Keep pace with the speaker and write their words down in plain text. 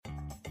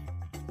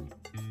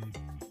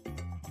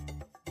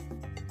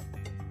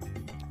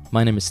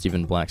My name is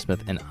Stephen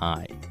Blacksmith, and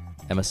I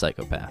am a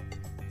psychopath.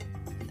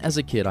 As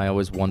a kid, I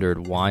always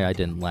wondered why I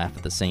didn't laugh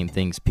at the same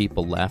things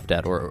people laughed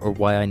at, or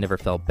why I never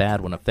felt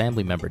bad when a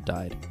family member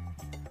died.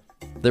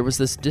 There was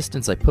this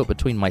distance I put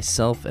between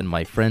myself and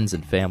my friends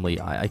and family.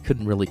 I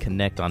couldn't really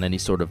connect on any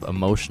sort of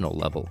emotional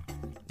level.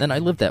 And I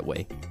lived that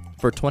way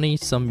for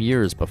 20-some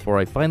years before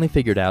I finally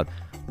figured out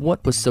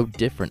what was so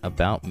different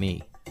about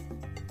me.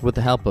 With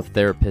the help of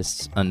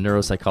therapists, a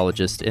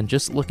neuropsychologist, and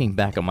just looking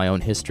back at my own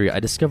history, I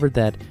discovered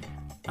that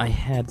I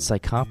had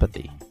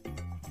psychopathy.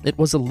 It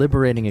was a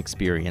liberating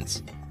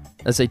experience.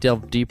 As I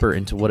delved deeper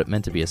into what it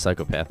meant to be a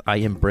psychopath, I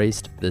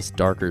embraced this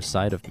darker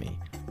side of me.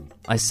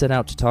 I set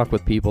out to talk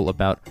with people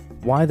about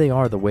why they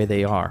are the way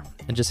they are,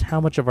 and just how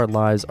much of our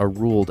lives are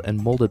ruled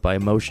and molded by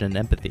emotion and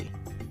empathy.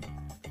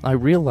 I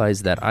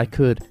realized that I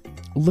could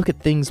look at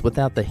things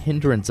without the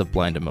hindrance of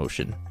blind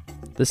emotion.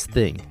 This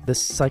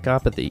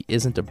psychopathy,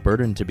 isn't a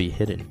burden to be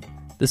hidden.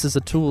 This is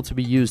a tool to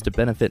be used to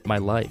benefit my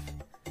life.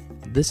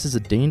 This is a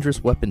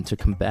dangerous weapon to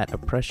combat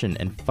oppression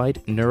and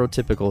fight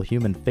neurotypical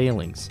human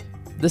failings.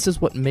 This is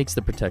what makes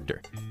the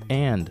protector,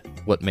 and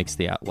what makes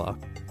the outlaw.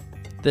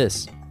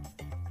 This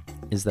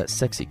is that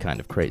sexy kind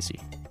of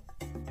crazy.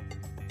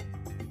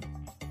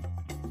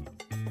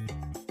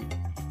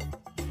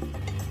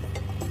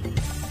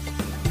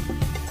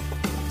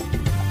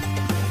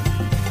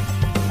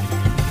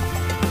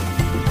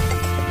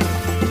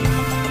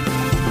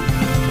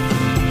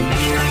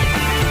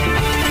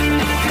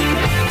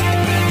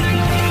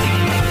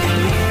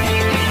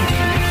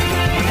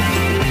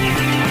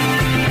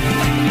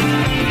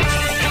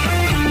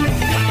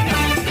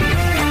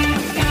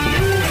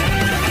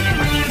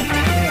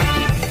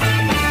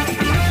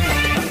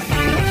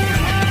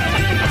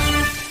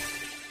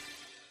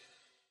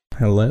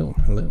 Hello.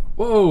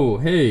 Whoa,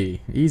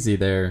 hey, easy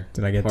there.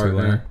 Did I get partner.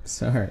 too loud?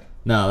 Sorry.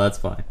 No, that's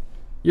fine.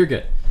 You're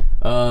good.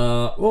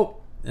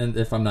 And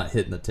if I'm not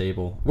hitting the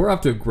table, we're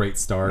off to a great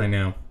start. I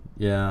know.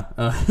 Yeah.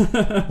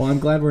 Well, I'm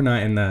glad we're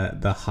not in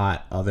the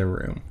hot other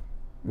room,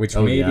 which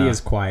maybe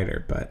is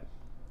quieter, but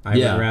I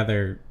would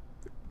rather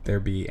there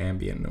be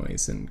ambient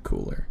noise and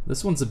cooler.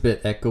 This one's a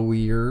bit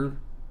echoier.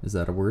 Is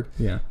that a word?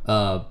 Yeah.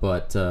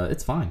 But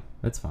it's fine.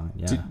 It's fine.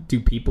 Yeah. Do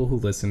people who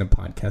listen to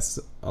podcasts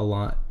a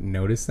lot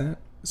notice that?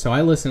 So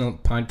I listen to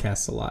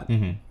podcasts a lot,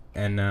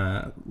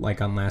 and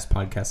like on last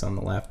podcast on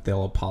the left,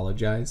 they'll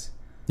apologize.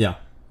 Yeah.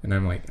 And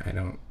I'm like, I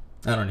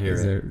don't hear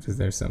it. Is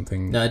there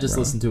something? Yeah, I just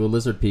wrong? listened to a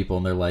Lizard People,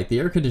 and they're like, the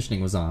air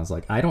conditioning was on. I was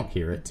like, I don't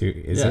hear it.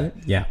 Is it?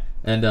 Yeah.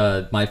 And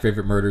My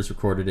Favorite Murders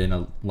recorded in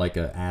a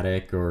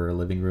attic or a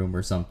living room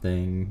or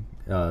something.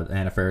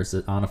 Anna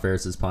Faris's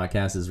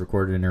podcast is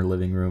recorded in her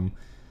living room.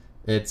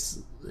 It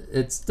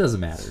doesn't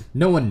matter.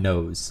 No one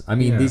knows. I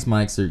mean, these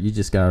mics are, you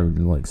just gotta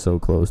be like so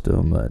close to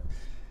them, but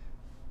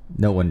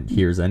no one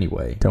hears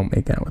anyway. Don't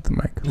make out with the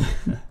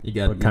mic. You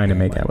got kind of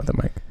make out with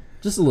the mic.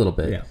 Just a little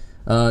bit.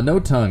 Yeah. No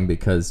tongue,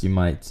 because you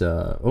might.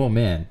 Oh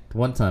man,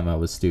 one time I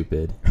was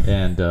stupid,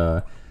 and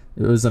I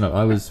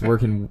was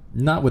working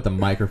not with a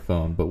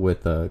microphone, but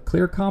with a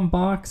Clearcom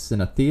box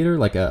in a theater,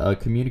 like a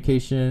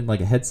communication,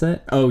 like a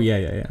headset. Oh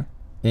yeah.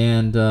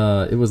 And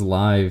it was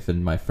live,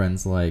 and my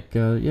friend's like,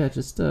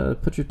 just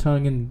put your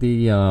tongue in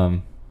the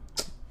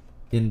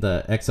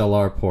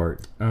XLR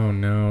port. Oh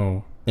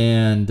no.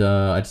 And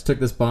I just took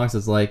this box.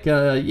 It's like,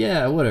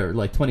 whatever,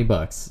 like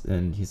 $20.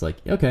 And he's like,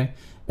 okay.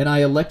 And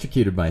I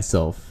electrocuted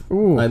myself.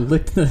 Ooh. I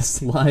licked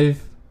this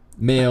live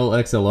male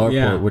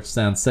XLR port, which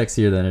sounds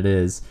sexier than it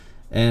is.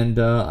 And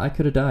I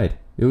could have died.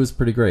 It was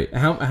pretty great.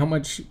 How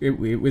much? It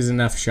was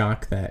enough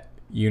shock that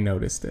you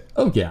noticed it.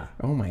 Oh, yeah.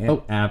 Oh, my God.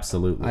 Oh,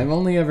 absolutely. I've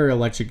only ever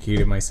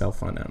electrocuted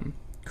myself on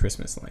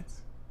Christmas lights.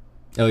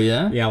 Oh,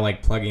 yeah? Yeah,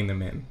 like plugging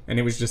them in. And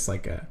it was just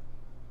like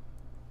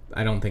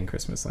I don't think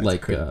Christmas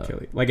lights could kill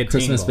you. Like a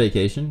Christmas tingle.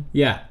 Vacation?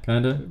 Yeah.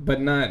 Kind of? But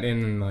not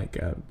in like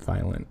a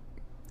violent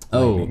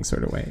lightning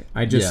sort of way.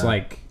 I just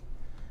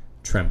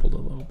trembled a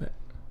little bit.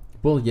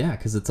 Well, yeah,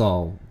 because it's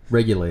all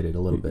regulated a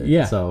little bit.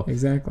 Yeah, so,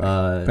 exactly.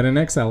 But an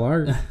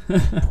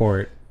XLR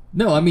port...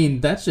 No, I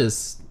mean, that's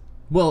just...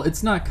 Well,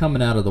 it's not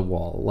coming out of the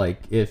wall.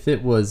 Like, if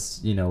it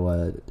was,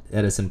 a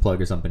Edison plug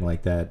or something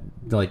like that,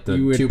 like the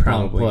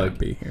 2-prong plug, not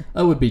be here.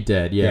 I would be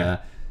dead,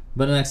 yeah.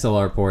 But an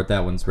XLR port,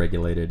 that one's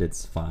regulated.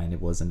 It's fine. It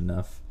wasn't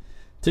enough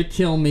to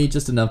kill me,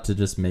 just enough to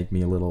just make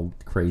me a little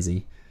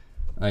crazy,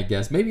 I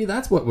guess. Maybe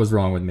that's what was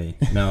wrong with me.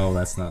 No,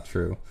 that's not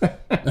true.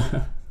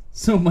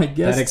 So my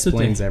guest that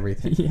explains today,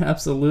 everything. Yeah,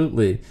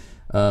 absolutely.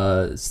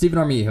 Stephen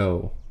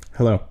Armijo.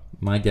 Hello.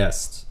 My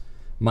guest.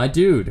 My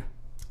dude.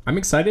 I'm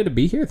excited to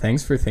be here.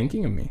 Thanks for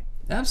thinking of me.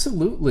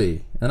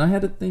 Absolutely. And I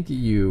had to think of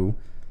you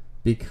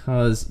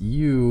because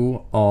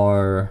you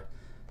are,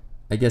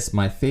 I guess,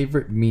 my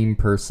favorite meme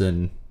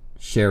person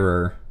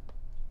sharer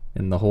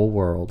in the whole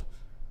world.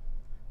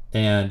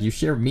 And you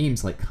share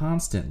memes like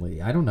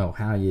constantly. I don't know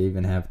how you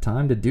even have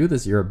time to do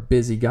this. You're a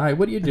busy guy.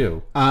 What do you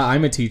do?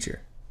 I'm a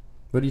teacher.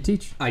 What do you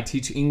teach? I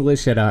teach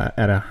English at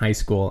a high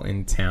school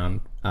in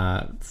town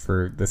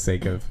for the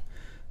sake of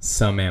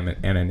some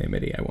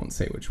anonymity. I won't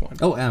say which one.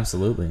 Oh,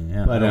 absolutely.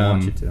 Yeah, but, I don't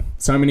want you to.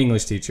 So I'm an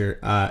English teacher.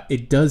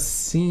 It does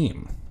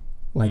seem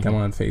Like I'm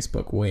on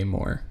Facebook way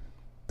more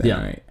than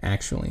I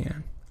actually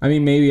am. I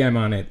mean, maybe I'm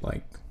on it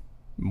like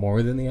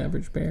more than the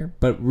average bear,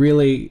 but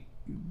really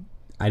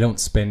I don't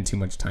spend too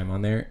much time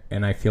on there.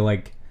 And I feel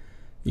like,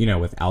 you know,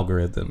 with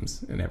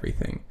algorithms and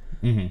everything,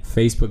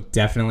 Facebook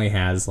definitely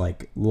has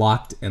like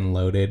locked and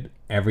loaded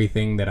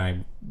everything that I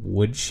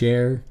would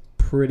share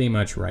pretty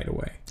much right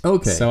away.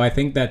 Okay. So I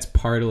think that's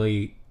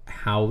partly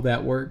how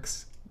that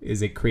works,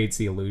 is it creates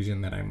the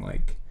illusion that I'm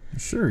like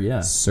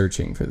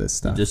searching for this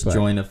stuff. You just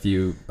join a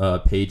few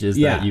pages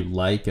that you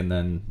like, and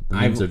then the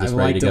memes are just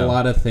ready to go. I've liked a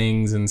lot of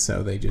things, and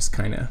so they just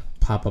kind of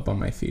pop up on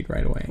my feed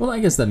right away. Well, I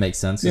guess that makes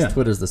sense, because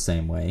Twitter's the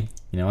same way.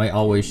 You know, I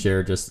always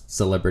share just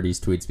celebrities'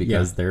 tweets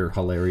because they're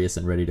hilarious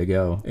and ready to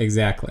go.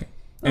 Exactly.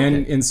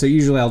 Okay. And so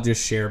usually I'll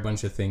just share a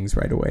bunch of things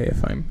right away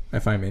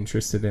if I'm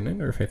interested in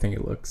it, or if I think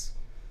it looks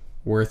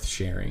worth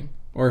sharing,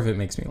 or if it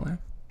makes me laugh.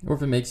 Or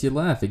if it makes you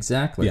laugh,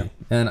 exactly. Yeah.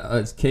 And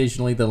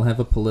occasionally they'll have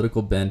a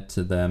political bent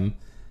to them.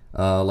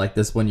 Like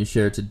this one you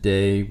shared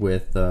today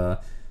with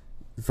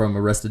from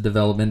Arrested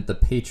Development, the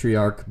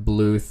patriarch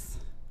Bluth,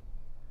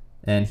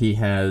 and he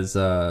has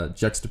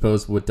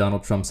juxtaposed with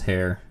Donald Trump's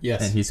hair.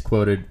 Yes. And he's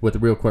quoted with a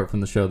real quote from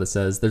the show that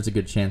says, "There's a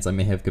good chance I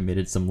may have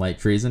committed some light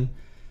treason."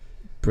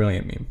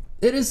 Brilliant meme.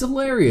 It is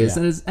hilarious,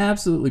 and it's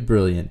absolutely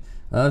brilliant.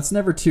 It's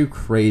never too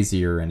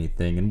crazy or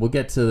anything, and we'll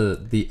get to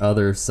the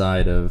other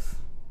side of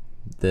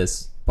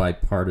this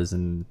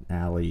bipartisan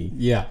alley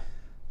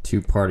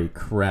two-party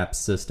crap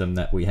system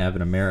that we have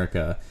in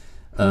America.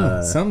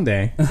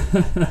 Someday.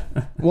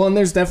 Well, and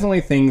there's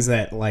definitely things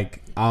that,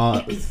 like,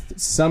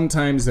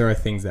 sometimes there are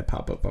things that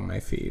pop up on my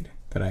feed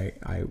that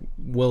I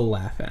will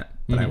laugh at,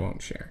 but I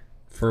won't share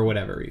for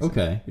whatever reason.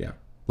 Okay. Yeah.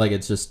 Like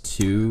it's just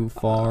too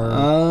far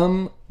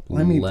I'm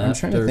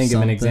trying to think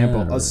of an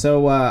example. Or...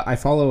 So I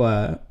follow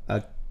a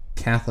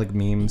Catholic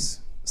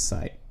memes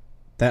site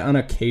that on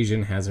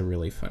occasion has a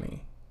really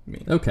funny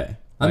meme. Okay.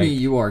 Like, I mean,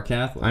 you are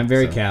Catholic. I'm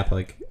very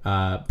Catholic,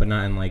 but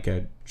not in like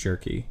a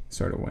jerky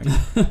sort of way.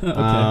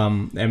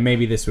 Okay. And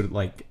maybe this would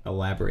like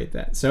elaborate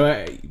that.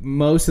 So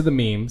most of the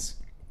memes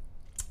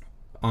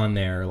on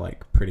there are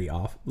like pretty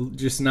off,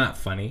 just not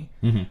funny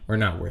or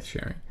not worth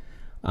sharing.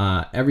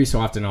 Every so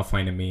often I'll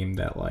find a meme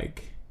that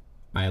like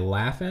I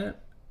laugh at,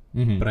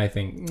 but I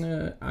think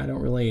I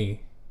don't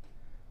really,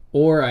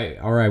 or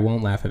I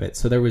won't laugh at it.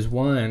 So there was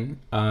one.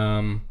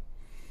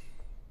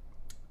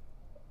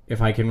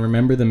 If I can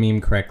remember the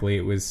meme correctly,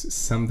 it was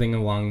something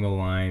along the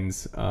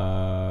lines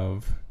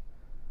of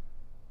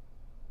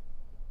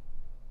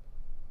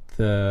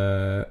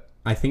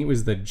I think it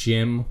was the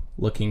Jim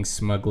from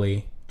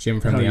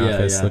The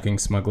Office looking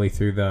smugly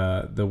through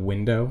the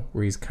window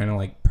where he's kind of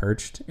like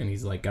perched and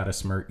he's like got a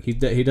smirk. He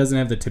doesn't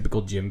have the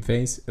typical Jim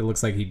face. It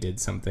looks like he did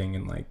something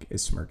and like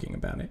is smirking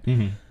about it.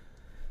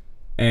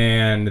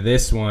 And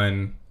this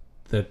one,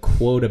 the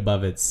quote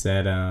above it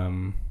said,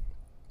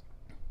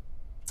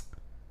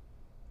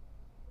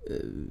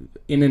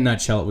 in a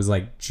nutshell, it was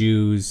like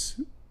Jews,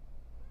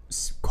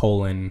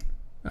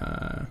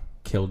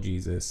 kill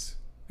Jesus,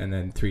 and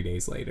then 3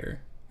 days later,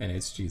 and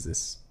it's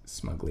Jesus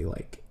smugly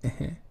like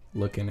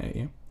looking at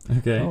you.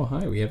 Okay. Oh,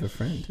 hi, we have a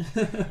friend.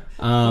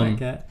 Hi,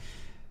 cat.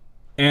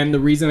 And the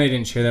reason I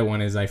didn't share that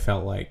one is I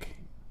felt like,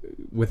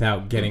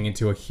 without getting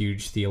into a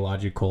huge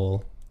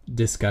theological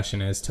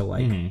discussion as to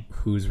like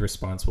who's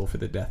responsible for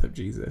the death of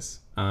Jesus,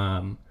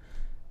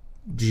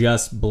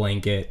 just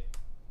blanket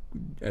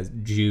as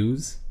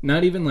Jews,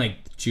 not even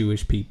like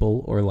Jewish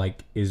people or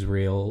like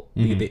Israel,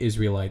 the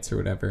Israelites or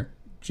whatever.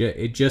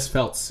 It just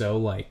felt so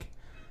like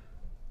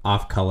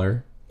off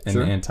color and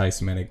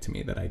anti-Semitic to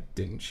me that I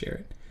didn't share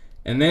it.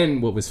 And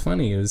then what was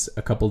funny is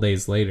a couple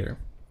days later,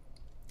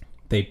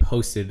 they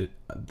posted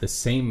the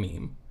same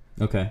meme,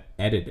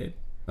 edited.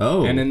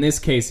 Oh, and in this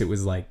case, it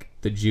was like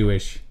the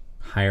Jewish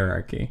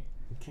hierarchy.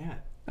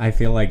 Cat. I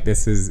feel like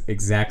this is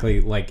exactly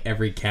like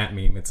every cat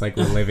meme. It's like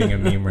we're living a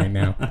meme right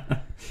now.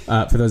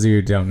 For those of you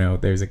who don't know,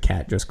 there's a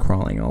cat just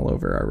crawling all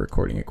over our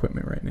recording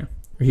equipment right now.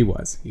 He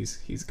was.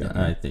 He's gone.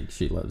 I think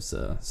she loves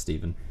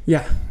Steven.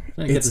 Yeah.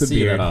 I get to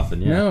see you that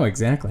often, yeah. No,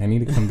 exactly. I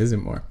need to come visit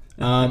more.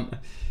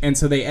 And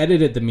so they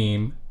edited the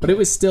meme, but it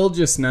was still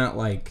just not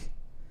like...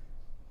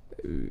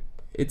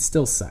 It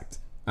still sucked.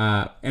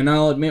 And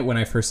I'll admit, when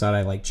I first saw it,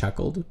 I like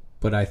chuckled,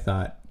 but I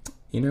thought,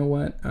 you know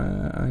what?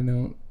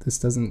 This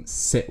doesn't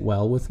sit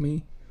well with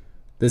me.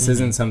 This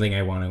isn't something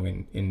I want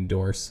to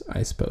endorse,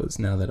 I suppose,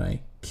 now that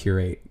I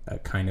curate a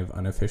kind of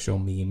unofficial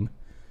meme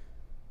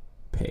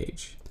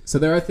page. So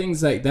there are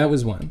things like that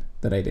was one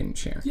that I didn't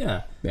share.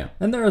 Yeah. Yeah.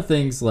 And there are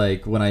things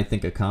like when I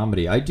think of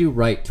comedy, I do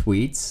write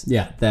tweets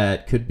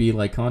that could be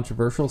like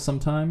controversial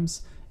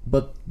sometimes,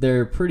 but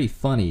they're pretty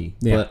funny.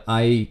 Yeah. But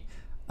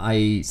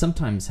I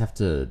sometimes have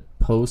to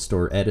post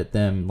or edit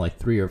them like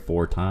 3 or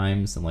 4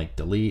 times and like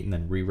delete and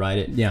then rewrite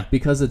it. Yeah.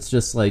 Because it's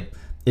just like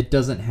it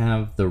doesn't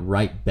have the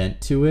right bent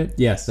to it.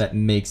 Yes. That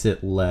makes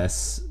it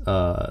less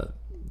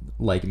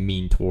like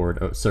mean toward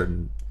a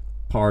certain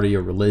party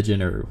or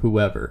religion or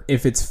whoever.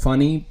 If it's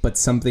funny but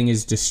something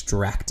is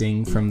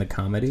distracting from the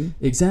comedy.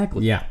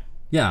 Exactly. Yeah.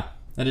 Yeah.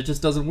 And it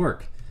just doesn't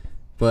work.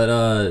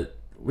 But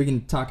we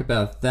can talk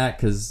about that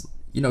because,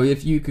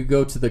 if you could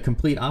go to the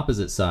complete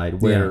opposite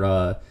side where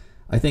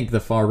I think the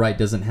far right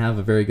doesn't have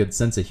a very good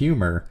sense of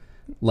humor,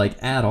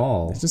 like, at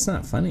all. It's just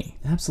not funny.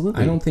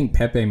 Absolutely. I don't think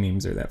Pepe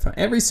memes are that funny.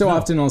 Every so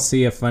often I'll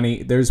see a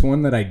funny... There's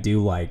one that I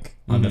do like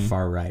on the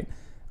far right.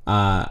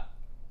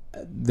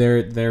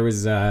 There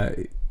was...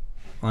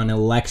 on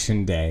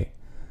election day,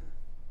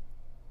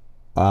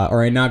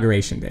 or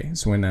inauguration day,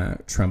 so when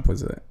Trump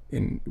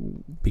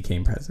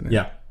became president.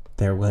 Yeah.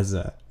 There was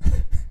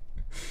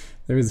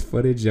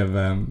footage of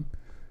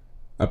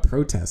a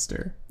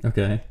protester.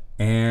 Okay.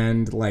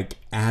 And like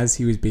as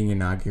he was being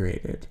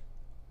inaugurated,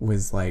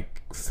 was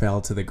like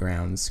fell to the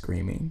ground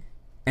screaming,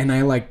 and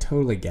I like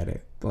totally get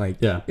it. Like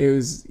it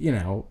was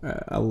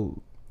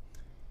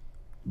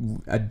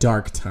a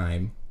dark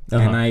time,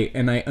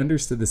 and I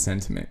understood the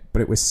sentiment,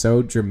 but it was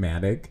so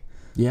dramatic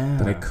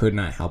that I could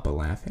not help but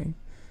laughing.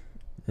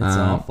 It's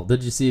awful.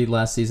 Did you see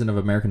last season of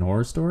American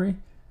Horror Story?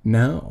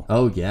 No.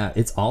 Oh yeah,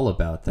 it's all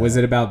about that. Was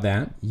it about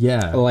that?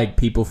 Yeah. Like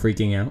people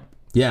freaking out?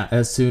 Yeah,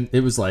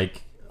 it was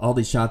like all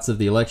these shots of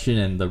the election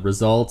and the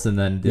results, and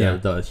then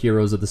the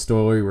heroes of the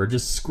story were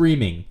just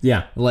screaming.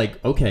 Yeah.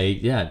 Like, okay,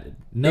 yeah.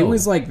 No. It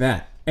was like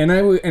that. And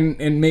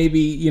and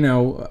maybe,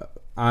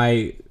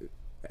 I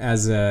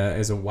as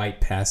a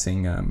white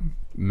passing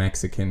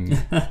Mexican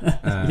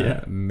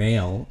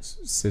male,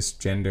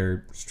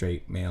 cisgender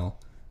straight male,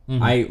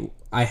 I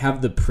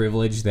have the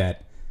privilege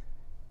that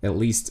at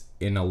least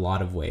in a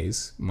lot of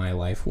ways my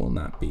life will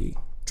not be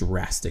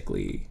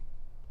drastically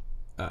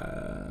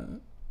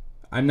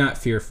I'm not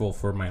fearful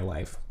for my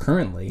life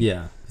currently.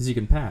 Yeah, because you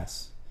can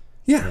pass.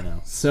 Yeah.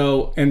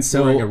 So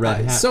you're wearing a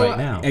red hat right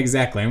now.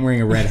 Exactly, I'm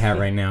wearing a red hat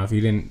right now. If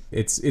you didn't,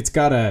 it's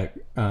got a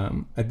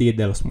Dia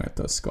de los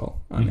Muertos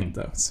skull on it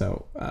though.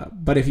 So,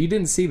 but if you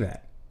didn't see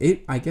that,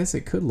 I guess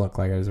it could look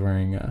like I was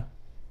wearing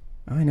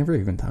I never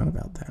even thought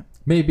about that.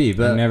 Maybe,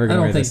 but I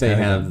don't think they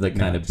have the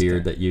kind of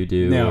beard that you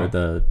do or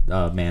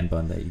the man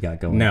bun that you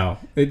got going. No,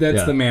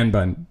 that's the man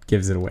bun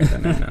gives it away.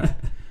 Then I'm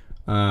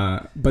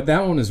not. But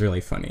that one was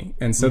really funny,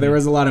 and so there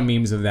was a lot of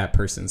memes of that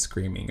person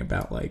screaming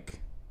about like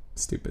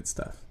stupid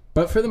stuff.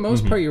 But for the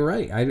most part, you're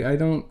right.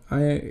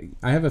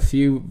 I have a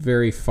few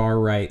very far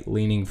right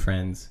leaning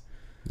friends.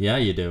 Yeah,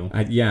 you do.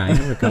 I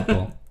have a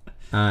couple.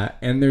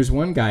 And there's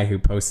one guy who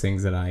posts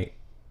things that I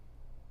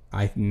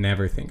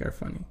never think are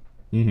funny.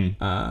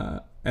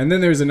 And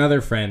then there's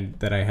another friend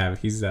that I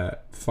have. He's a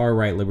far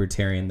right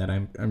libertarian that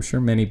I'm sure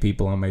many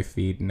people on my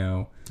feed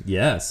know.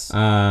 Yes.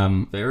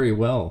 Very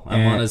well.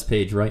 I'm on his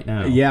page right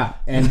now. Yeah,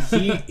 and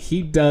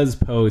he does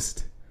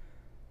post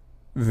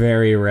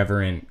very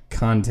irreverent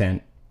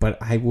content, but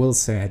I will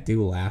say I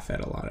do laugh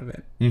at a lot of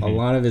it. A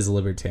lot of his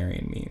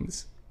libertarian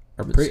memes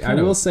are pretty. I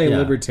will say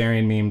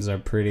libertarian memes are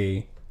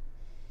pretty.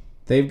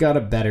 They've got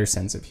a better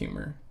sense of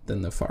humor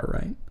than the far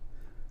right.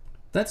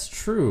 That's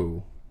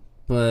true,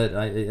 but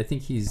I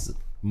think he's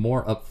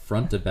more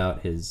upfront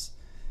about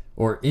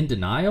or in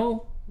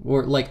denial,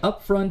 or like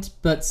upfront,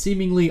 but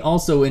seemingly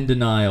also in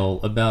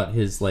denial about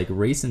his like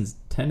racist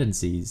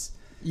tendencies.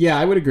 Yeah,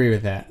 I would agree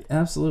with that.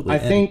 Absolutely. I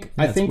think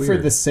for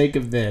the sake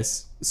of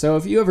this, so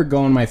if you ever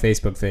go on my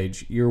Facebook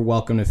page, you're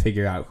welcome to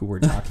figure out who we're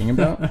talking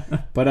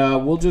about. But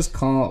we'll just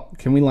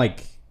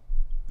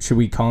should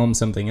we call him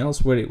something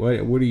else? What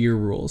are your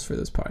rules for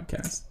this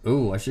podcast?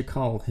 Oh, I should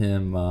call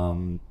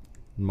him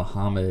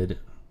Muhammad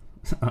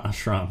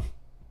Ashram.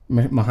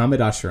 Muhammad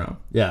Ashram.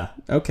 Yeah.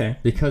 Okay.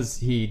 Because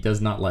he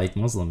does not like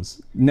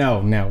Muslims.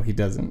 No, he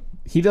doesn't.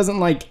 He doesn't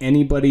like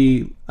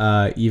anybody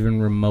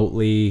even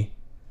remotely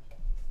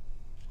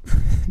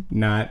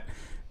not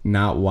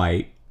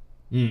white.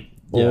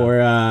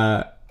 Or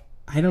I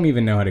don't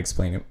even know how to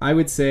explain it. I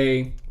would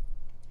say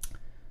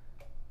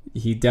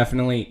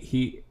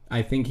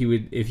I think he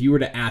would, if you were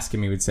to ask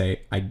him, he would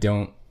say, I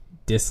don't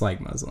dislike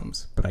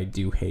Muslims, but I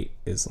do hate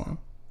Islam.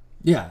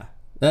 Yeah.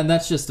 And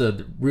that's just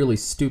a really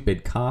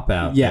stupid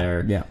cop-out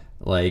there. Yeah.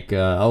 Like,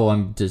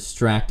 I'm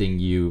distracting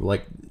you.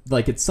 Like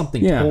it's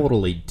something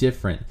totally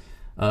different.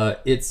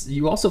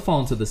 You also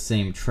fall into the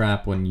same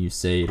trap when you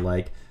say,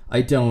 like,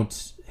 I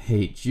don't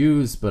hate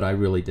Jews, but I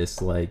really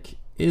dislike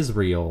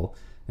Israel.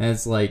 And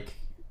it's like,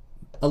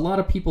 a lot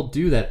of people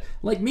do that.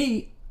 Like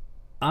me,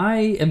 I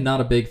am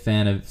not a big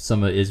fan of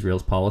some of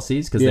Israel's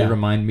policies because they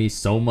remind me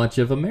so much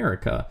of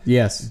America.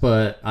 Yes.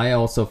 But I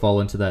also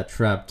fall into that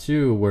trap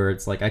too, where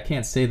it's like, I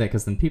can't say that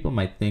because then people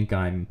might think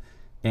I'm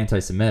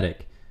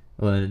anti-Semitic.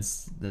 Well,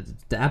 it's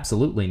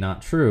absolutely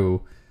not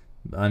true.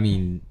 I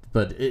mean,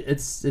 but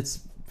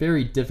it's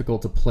very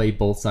difficult to play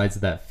both sides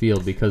of that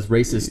field because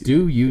racists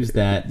do use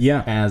that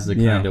as a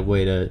kind of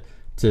way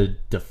to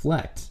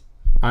deflect.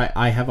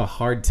 I have a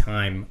hard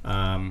time.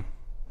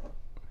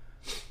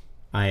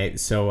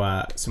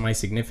 So my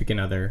significant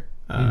other,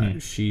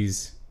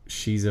 she's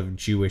of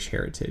Jewish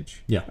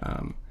heritage. Yeah.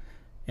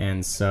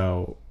 And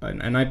so,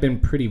 and I've been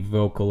pretty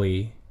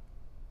vocally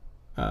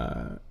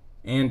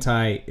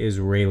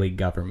anti-Israeli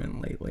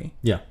government lately.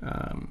 Yeah.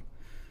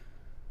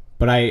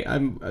 But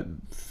I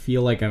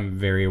feel like I'm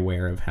very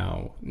aware of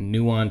how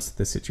nuanced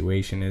the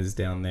situation is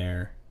down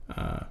there.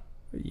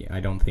 I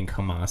don't think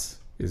Hamas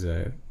is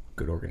a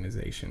good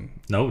organization.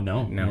 No.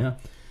 Yeah.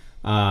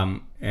 I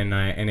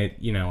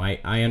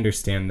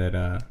understand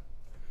that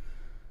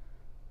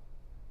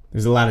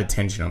there's a lot of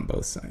tension on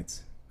both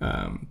sides.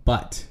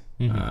 But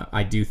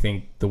I do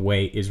think the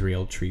way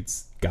Israel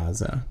treats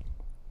Gaza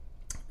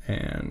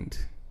and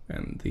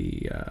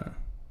the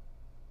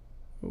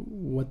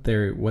what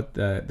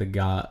the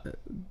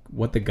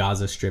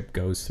Gaza Strip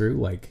goes through,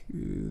 like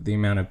the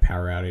amount of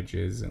power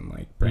outages and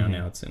like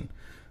brownouts and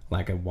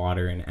lack of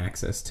water and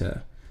access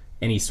to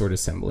any sort of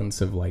semblance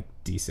of like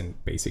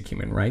decent basic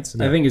human rights,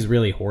 I think is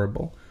really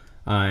horrible.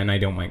 And I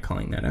don't mind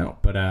calling that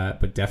out,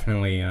 but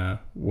definitely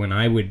when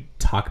I would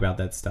talk about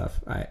that stuff,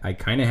 I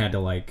kind of had to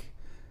like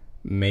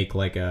make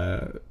like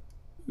I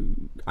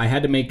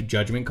had to make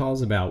judgment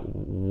calls about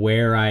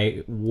what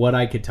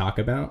I could talk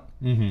about,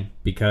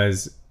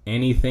 because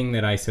anything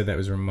that I said that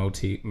was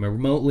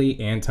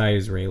remotely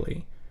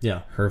anti-Israeli,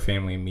 her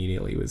family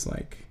immediately was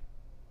like,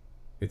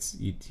 "It's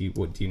do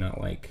you not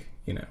like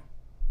do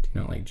you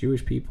not like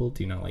Jewish people?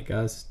 Do you not like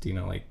us? Do you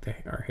not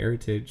like our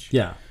heritage?"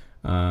 Yeah.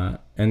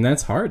 And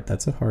that's hard.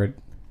 That's a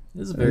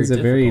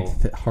very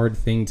hard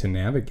thing to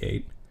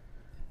navigate.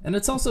 And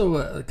it's also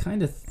a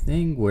kind of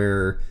thing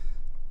where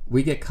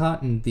we get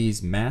caught in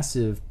these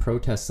massive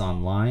protests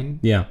online.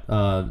 Yeah.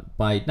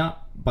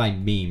 Not by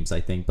memes, I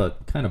think,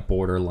 but kind of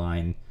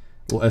borderline.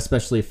 Well,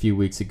 especially a few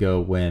weeks ago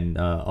when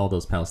all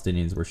those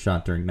Palestinians were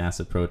shot during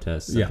massive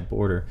protests at the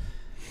border.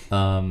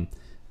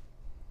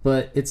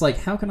 But it's like,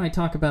 how can I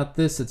talk about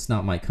this? It's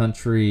not my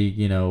country.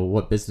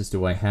 What business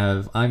do I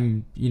have?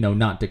 I'm,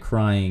 not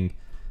decrying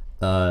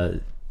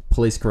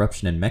police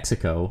corruption in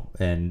Mexico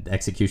and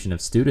execution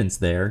of students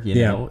there,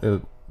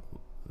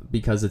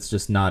 because it's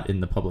just not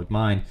in the public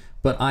mind.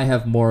 But I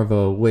have more of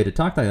a way to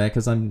talk like that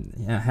because I'm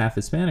half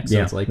Hispanic.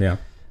 So it's like,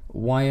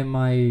 why am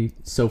I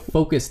so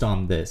focused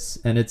on this?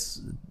 And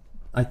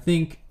I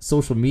think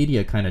social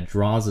media kind of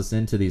draws us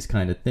into these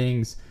kind of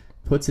things,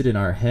 puts it in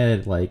our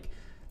head like,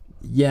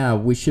 yeah,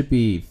 we should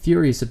be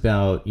furious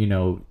about,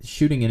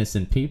 shooting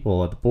innocent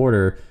people at the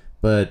border,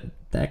 but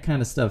that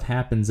kind of stuff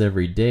happens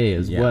every day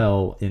as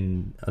well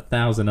in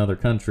 1,000 other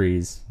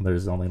countries.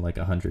 There's only like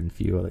 100 and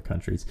few other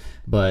countries,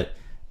 but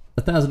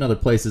 1,000 other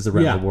places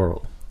around the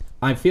world.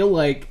 I feel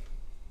like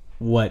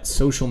what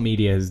social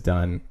media has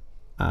done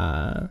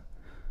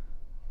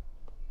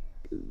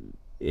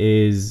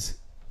is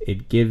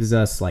it gives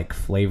us like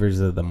flavors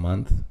of the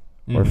month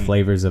or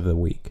flavors of the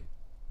week.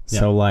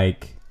 So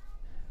like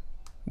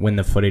when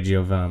the footage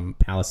of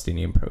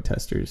Palestinian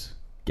protesters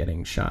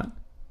getting shot,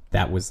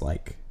 that was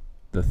like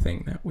the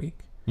thing that week.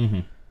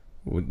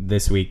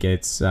 This week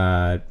it's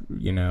the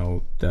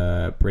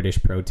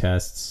British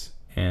protests,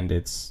 and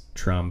it's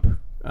Trump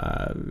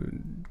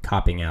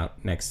copping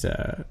out next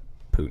to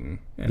Putin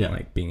and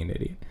like being an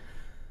idiot,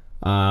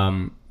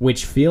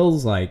 which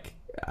feels like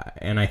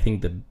and I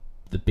think the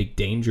big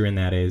danger in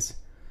that is,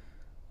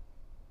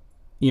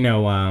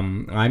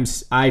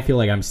 I feel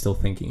like I'm still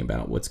thinking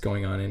about what's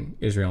going on in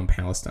Israel and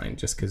Palestine,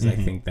 just because I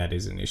think that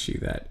is an issue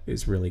that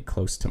is really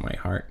close to my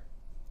heart.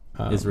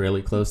 Is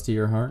really close to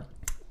your heart?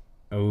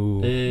 Oh,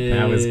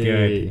 that was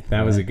good.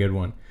 That was a good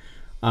one.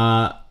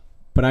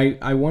 But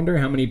I wonder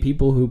how many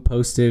people who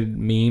posted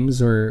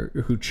memes or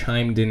who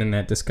chimed in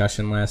that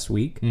discussion last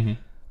week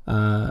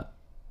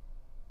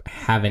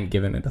haven't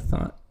given it a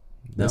thought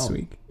this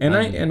week. And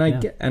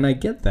I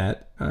get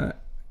that.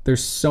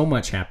 There's so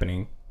much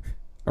happening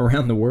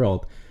around the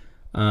world.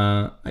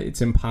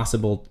 It's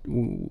impossible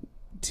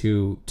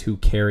to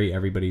carry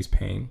everybody's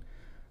pain.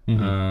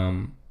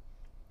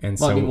 And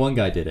so one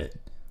guy did it,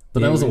 but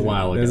that was a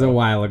while ago. It was a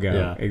while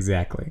ago,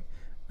 exactly.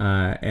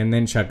 And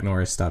then Chuck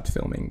Norris stopped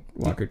filming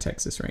Walker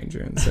Texas Ranger,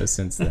 and so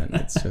since then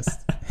it's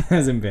just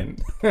hasn't been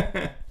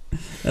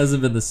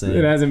the same.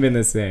 It hasn't been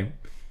the same.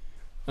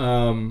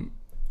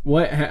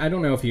 I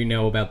don't know if you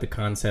know about the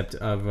concept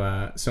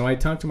of. So I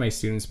talked to my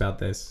students about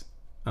this,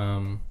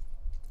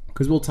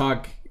 because we'll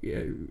talk.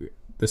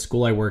 The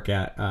school I work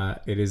at,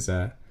 it is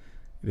a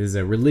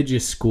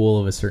religious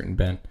school of a certain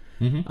bent.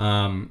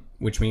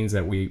 Which means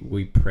that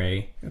we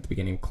pray at the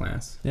beginning of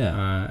class.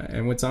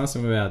 And what's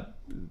awesome about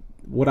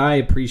what I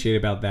appreciate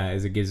about that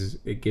is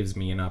it gives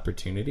me an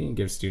opportunity and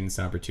gives students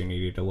an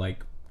opportunity to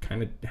like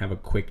kind of have a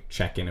quick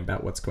check-in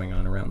about what's going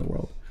on around the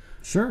world.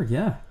 Sure,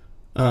 yeah.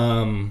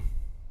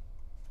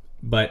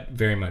 But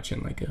very much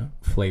in like a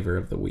flavor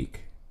of the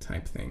week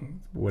type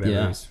thing.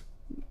 Whatever's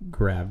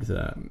grabbed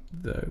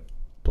the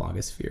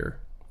blogosphere.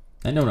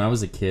 I know when I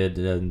was a kid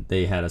and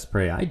they had us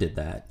pray, I did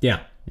that.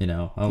 Yeah. I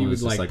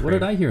was just like, what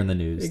did I hear in the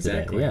news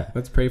exactly. today? Yeah.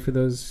 Let's pray for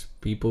those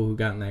people who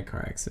got in that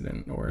car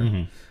accident.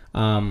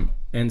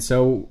 And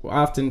so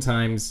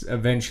oftentimes,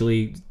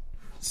 eventually,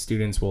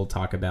 students will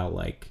talk about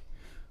like,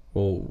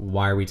 well,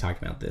 why are we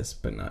talking about this,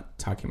 but not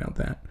talking about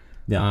that?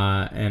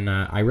 Yeah. And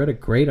I read a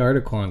great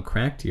article on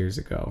Cracked years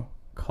ago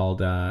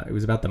called, it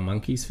was about the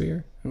monkey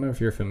sphere. I don't know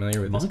if you're familiar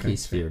with this monkey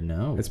sphere.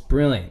 No. It's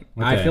brilliant.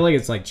 Okay. I feel like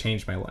it's like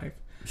changed my life.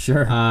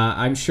 Sure.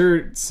 I'm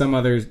sure some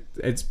others,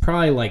 it's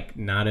probably like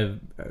not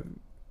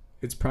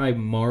it's probably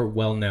more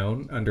well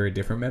known under a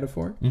different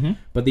metaphor. Mm-hmm.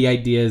 But the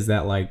idea is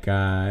that like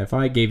if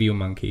I gave you a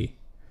monkey,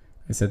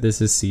 I said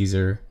this is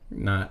Caesar,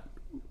 not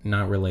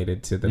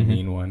related to the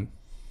mean one,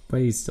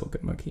 but he's still a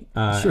good monkey.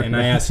 Sure. And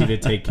I asked you to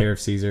take care of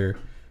Caesar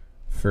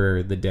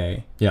for the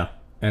day. Yeah.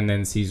 And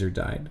then Caesar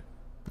died.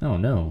 Oh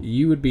no.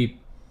 You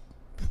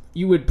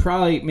would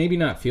probably maybe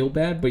not feel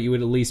bad, but you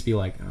would at least be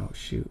like, oh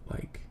shoot,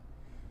 like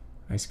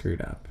I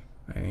screwed up.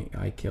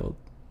 I killed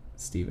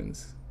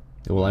Stevens.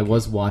 Well, I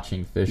was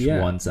watching fish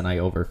once, and I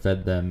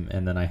overfed them,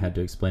 and then I had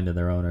to explain to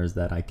their owners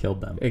that I killed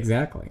them.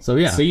 Exactly. So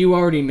yeah. So you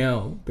already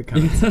know the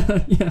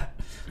concept. Yeah.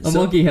 A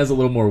monkey has a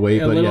little more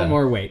weight, a but little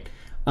more weight.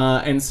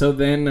 And so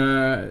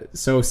then,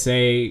 so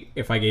say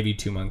if I gave you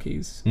 2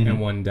 monkeys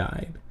and one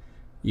died,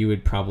 you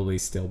would probably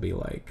still be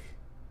like,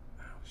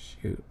 oh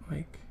shoot,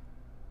 like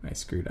I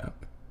screwed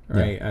up,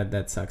 right? Yeah.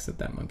 That sucks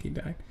that monkey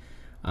died.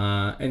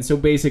 And so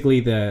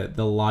basically the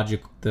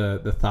logic,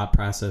 the thought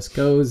process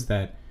goes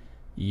that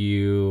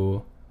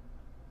you,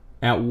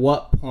 at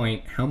what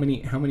point, how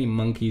many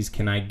monkeys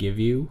can I give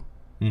you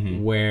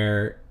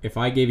where if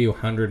I gave you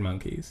 100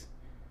 monkeys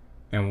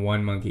and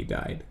one monkey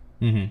died,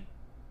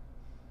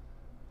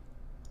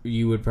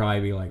 you would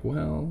probably be like,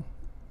 well,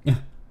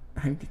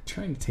 I'm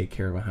trying to take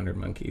care of 100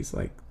 monkeys,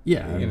 like,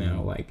 yeah, you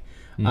know, like,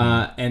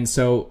 and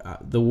so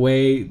the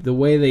way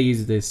they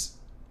use this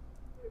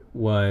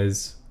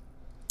was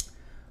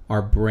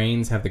our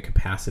brains have the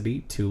capacity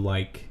to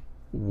like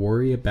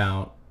worry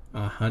about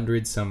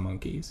 100 some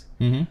monkeys,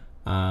 and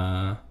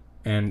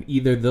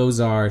either those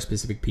are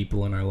specific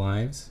people in our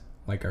lives,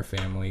 like our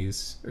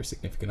families or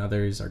significant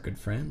others, our good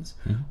friends,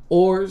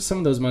 or some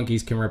of those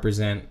monkeys can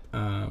represent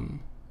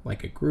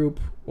like a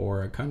group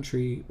or a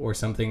country or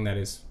something that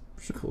is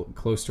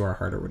close to our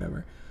heart or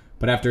whatever.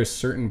 But after a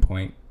certain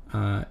point,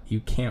 you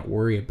can't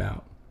worry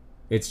about.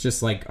 It's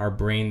just like our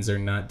brains are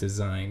not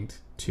designed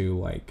to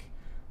like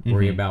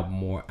worry about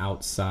more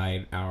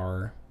outside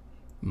our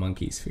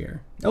monkey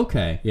sphere.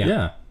 Okay.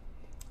 Yeah.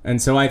 And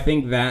so I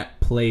think that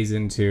plays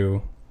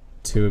into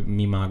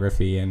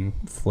memography and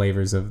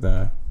flavors of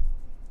the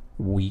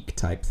week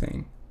type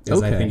thing.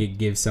 Is I think it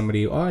gives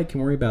somebody, oh, I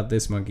can worry about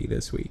this monkey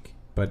this week,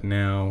 but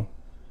now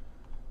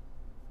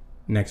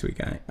next week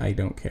I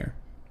don't care.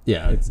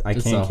 Yeah, I it's can't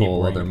a keep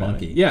whole worrying other about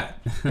monkey. it. Yeah,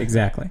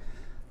 exactly.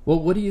 Well,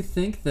 what do you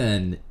think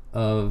then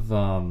of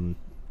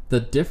the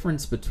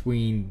difference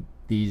between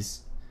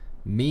these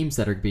memes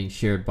that are being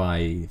shared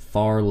by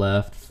far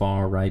left,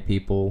 far right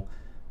people?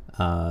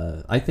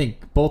 I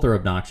think both are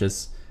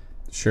obnoxious.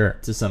 Sure.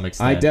 To some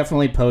extent. I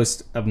definitely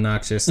post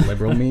obnoxious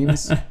liberal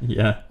memes.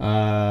 Yeah.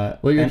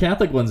 Well, your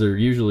Catholic ones are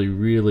usually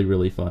really,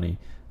 really funny.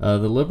 The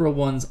liberal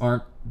ones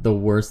aren't the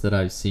worst that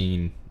I've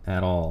seen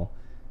at all.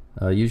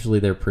 Usually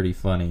they're pretty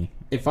funny.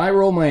 If I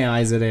roll my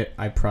eyes at it,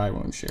 I probably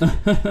won't share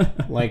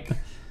it. Like,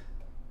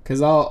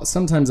 because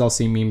sometimes I'll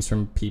see memes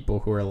from people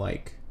who are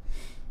like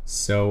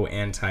so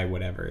anti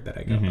whatever that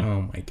I go,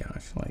 oh my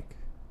gosh, like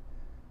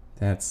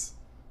that's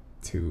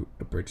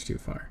a bridge too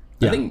far.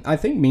 Yeah. I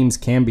think memes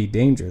can be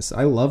dangerous.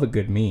 I love a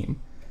good meme,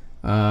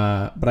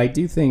 but I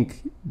do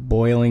think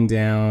boiling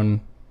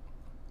down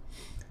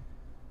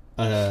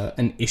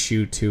an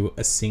issue to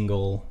a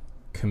single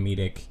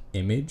comedic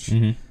image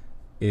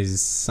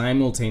is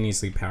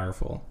simultaneously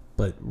powerful,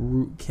 but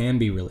can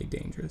be really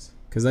dangerous.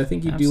 Because I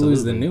think you do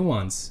lose the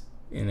nuance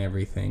in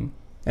everything.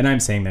 And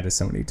I'm saying that as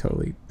somebody who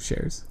totally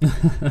shares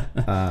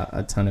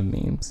a ton of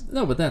memes.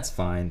 No, but that's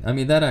fine. I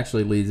mean, that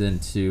actually leads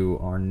into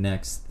our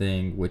next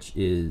thing, which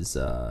is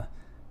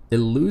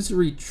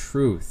illusory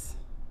truth,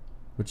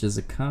 which is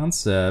a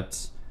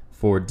concept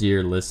for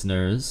dear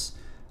listeners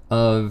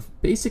of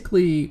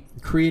basically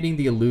creating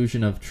the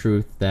illusion of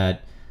truth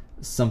that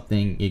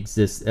something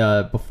exists.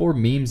 Before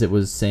memes, it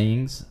was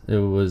sayings. It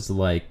was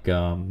like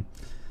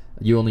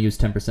you only use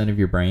 10% of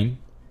your brain.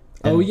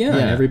 And,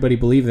 everybody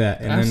believed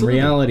that. And Absolutely.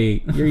 in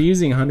reality, you're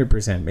using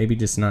 100%, maybe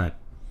just not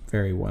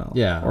very well.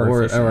 Yeah,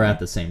 or at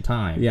the same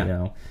time. Yeah.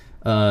 You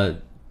know?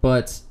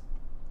 But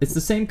it's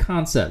the same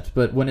concept,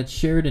 but when it's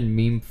shared in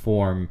meme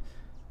form,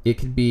 it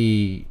can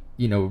be,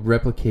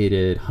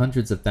 replicated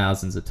hundreds of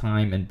thousands of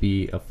times and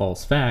be a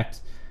false fact,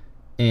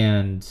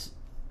 and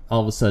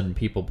all of a sudden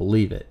people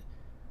believe it,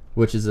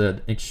 which is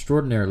an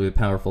extraordinarily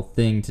powerful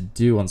thing to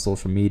do on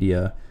social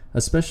media,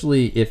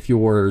 especially if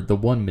you're the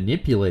one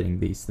manipulating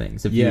these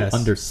things. If you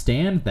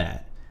understand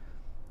that.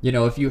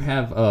 If you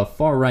have a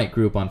far-right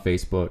group on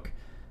Facebook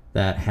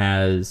that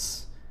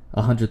has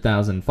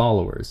 100,000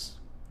 followers,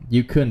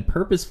 you can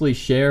purposefully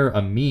share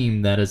a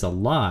meme that is a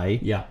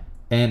lie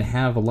and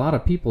have a lot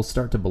of people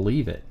start to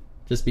believe it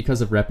just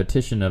because of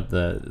repetition of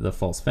the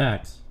false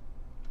facts,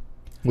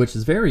 which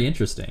is very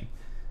interesting.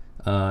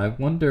 I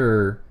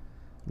wonder,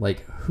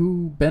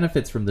 who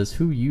benefits from this?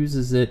 Who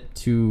uses it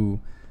to,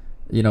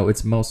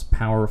 its most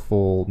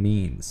powerful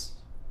means?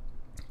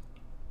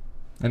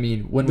 I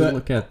mean, when we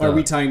look at... Are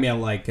we talking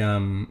about,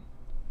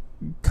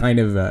 kind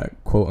of,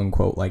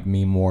 quote-unquote,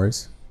 meme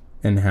wars?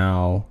 And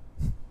how...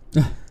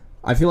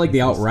 I feel like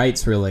the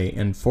alt-right's really,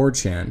 and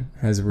 4chan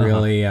has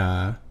really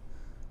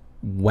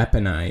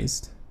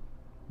weaponized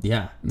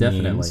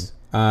definitely. memes.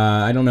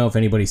 I don't know if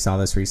anybody saw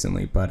this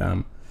recently, but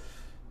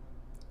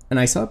and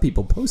I saw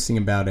people posting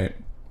about it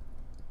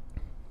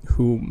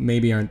who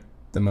maybe aren't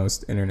the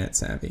most internet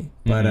savvy,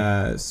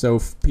 but so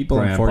people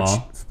on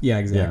 4chan, yeah,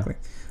 exactly.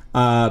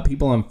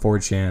 People on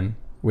 4chan,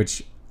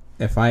 which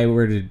if I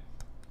were to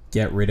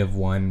get rid of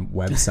one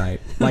website,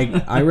 like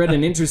I read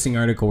an interesting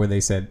article where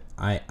they said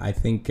I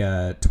think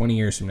 20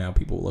 years from now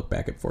people will look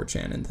back at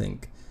 4chan and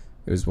think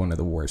it was one of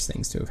the worst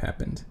things to have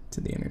happened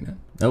to the internet.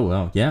 Oh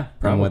well, yeah,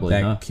 probably. And what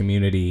that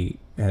community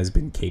has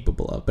been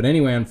capable of. But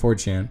anyway, on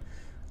 4chan,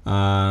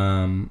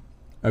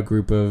 a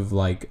group of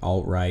like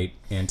alt-right,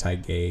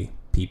 anti-gay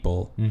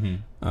people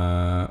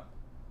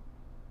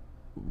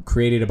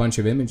created a bunch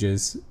of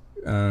images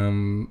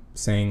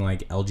saying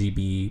like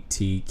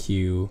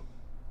LGBTQ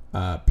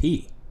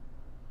P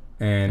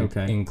and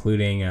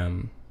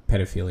including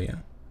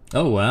pedophilia.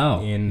 Oh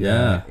wow. In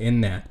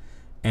that.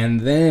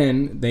 And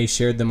then they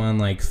shared them on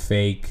like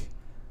fake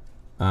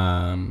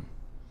like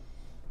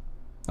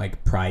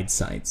pride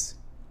sites.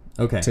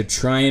 Okay. To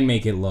try and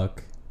make it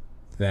look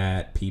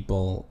that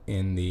people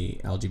in the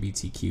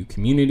LGBTQ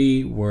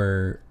community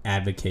were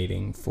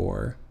advocating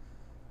for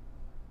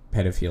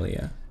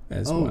pedophilia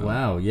as well. Oh,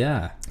 wow,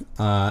 yeah.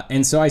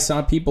 And so I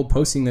saw people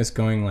posting this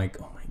going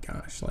like, oh my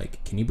gosh,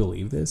 like, can you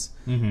believe this?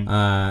 And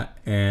I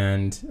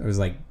was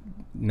like,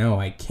 no,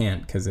 I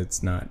can't because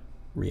it's not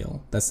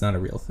real. That's not a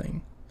real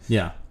thing.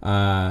 Yeah.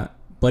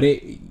 But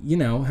it, you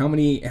know, how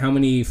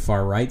many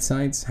far right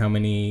sites, how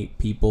many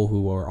people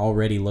who are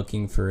already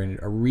looking for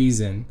a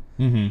reason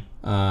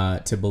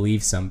to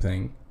believe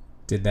something,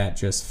 did that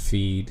just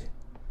feed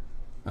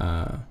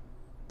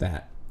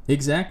that?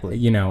 Exactly.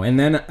 You know, and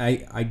then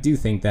I do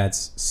think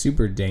that's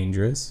super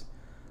dangerous,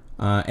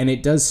 and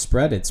it does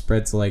spread. It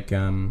spreads like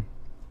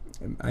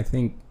I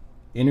think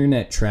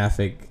internet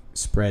traffic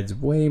spreads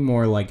way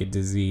more like a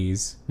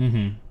disease,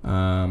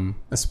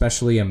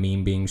 especially a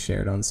meme being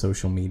shared on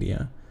social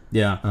media.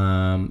 Yeah.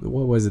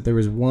 What was it? There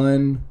was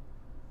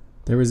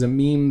a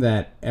meme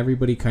that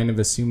everybody kind of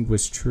assumed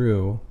was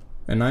true,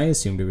 and I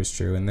assumed it was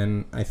true, and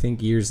then I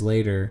think years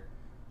later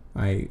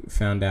I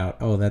found out,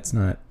 oh, that's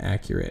not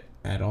accurate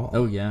at all.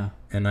 Oh, yeah.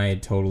 And I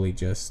had totally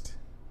just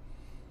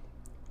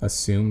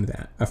assumed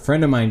that. A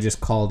friend of mine just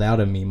called out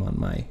a meme on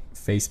my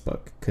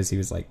Facebook because he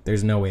was like,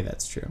 there's no way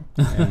that's true.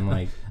 And I'm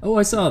like, oh,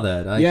 I saw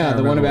that.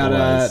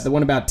 the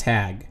one about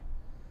tag.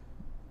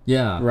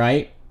 Yeah.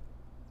 Right?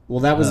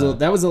 Well, that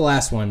was the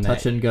last one.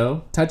 Touch and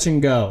go? Touch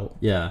and go.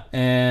 Yeah.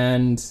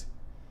 And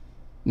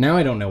now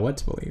I don't know what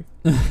to believe.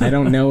 I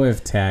don't know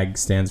if tag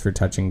stands for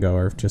touch and go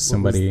or if just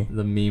somebody...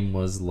 The meme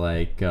was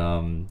like,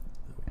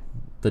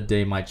 the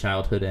day my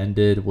childhood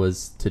ended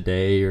was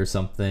today or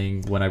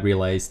something, when I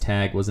realized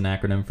tag was an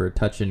acronym for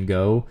touch and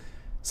go.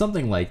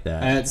 Something like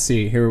that. Let's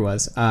see. Here it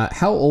was.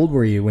 How old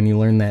were you when you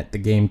learned that the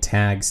game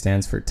tag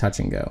stands for touch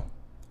and go?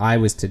 I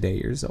was today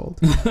years old.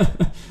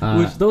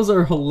 Which those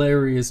are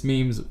hilarious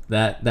memes.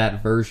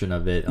 That version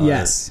of it.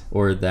 Yes.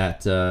 Or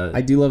that.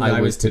 I do love that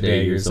I was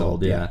today years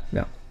old. Yeah.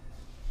 Yeah.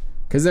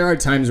 Because there are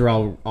times where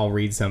I'll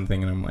read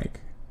something and I'm like,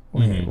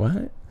 wait,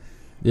 what?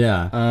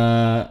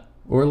 Yeah.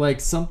 Or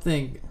like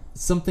something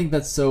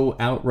that's so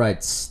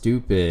outright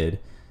stupid.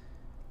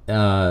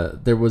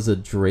 There was a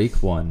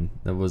Drake one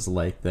that was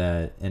like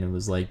that, and it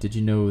was like, did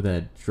you know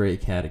that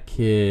Drake had a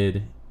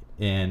kid,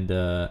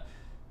 and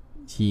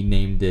he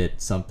named it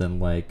something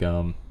like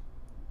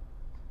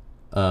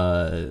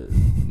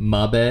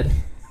My Bed.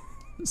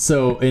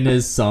 So in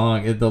his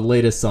song, the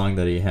latest song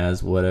that he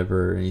has,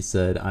 whatever, he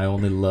said, I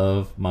only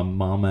love my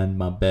mama and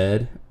my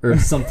bed, or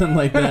something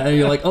like that. And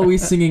you're like, oh,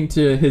 he's singing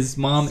to his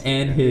mom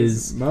and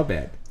his my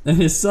bed and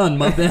his son,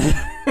 my bed.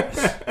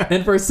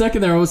 And for a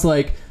second there, I was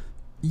like,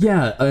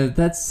 yeah,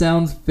 that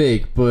sounds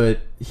fake, but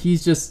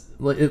he's just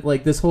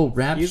like this whole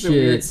rap he's shit. He's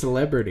a weird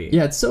celebrity.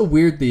 Yeah, it's so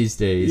weird these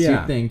days.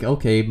 Yeah. You think,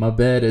 okay, my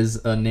bed is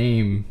a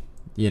name,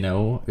 you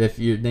know, if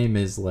your name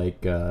is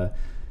like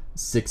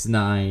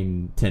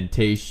 6ix9ine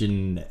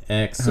Temptation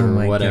X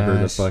or whatever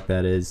the fuck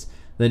that is,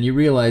 then you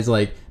realize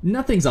like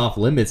nothing's off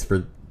limits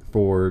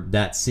for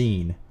that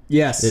scene.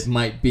 Yes. It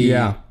might be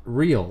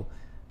real.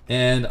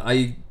 And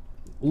I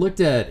looked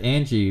at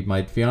Angie,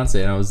 my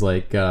fiance, and I was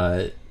like,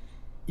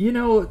 you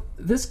know,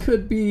 this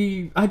could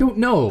be. I don't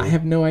know. I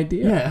have no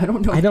idea. Yeah, I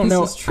don't know. I don't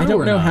know. Is true I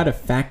don't know not. how to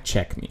fact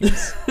check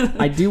memes.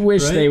 I do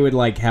wish they would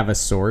like have a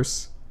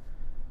source,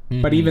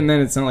 but even then,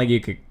 it's not like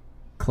you could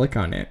click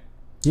on it.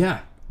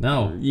 Yeah.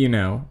 No. You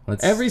know,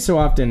 every so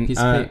often,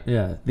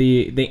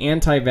 the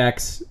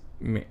anti-vax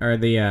or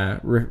the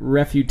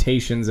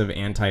refutations of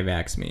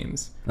anti-vax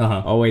memes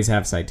always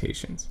have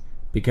citations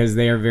because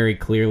they are very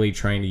clearly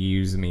trying to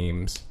use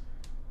memes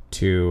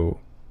to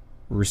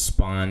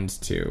respond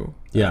to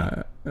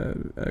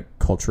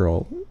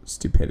cultural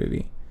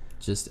stupidity.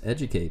 Just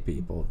educate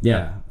people.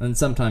 Yeah. And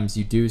sometimes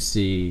you do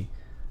see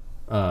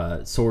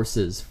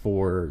sources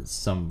for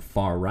some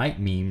far right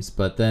memes,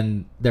 but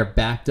then they're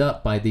backed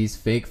up by these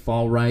fake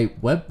far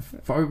right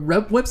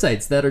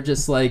websites that are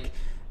just like,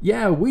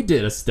 yeah, we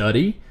did a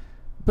study.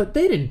 But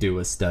they didn't do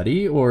a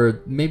study,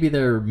 or maybe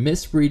they're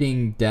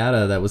misreading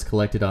data that was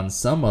collected on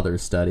some other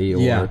study,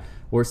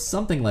 or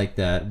something like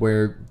that,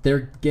 where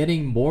they're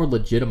getting more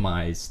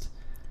legitimized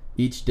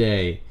each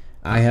day.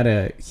 I had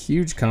a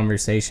huge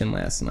conversation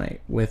last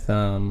night with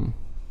Mohammed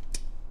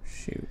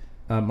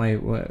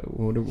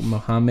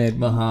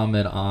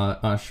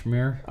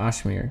Ashmir.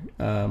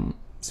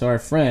 So our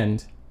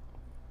friend,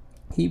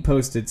 he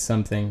posted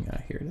something.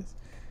 Here it is.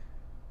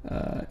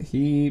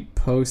 He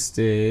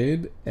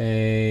posted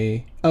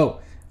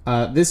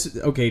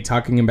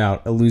talking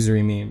about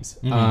illusory memes.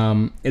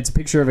 Mm-hmm. It's a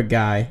picture of a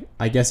guy.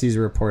 I guess he's a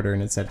reporter,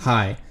 and it said,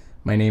 "Hi,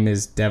 my name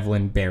is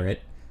Devlin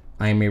Barrett.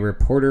 I am a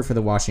reporter for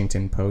the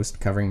Washington Post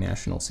covering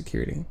national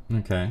security.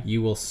 Okay.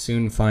 You will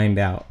soon find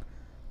out.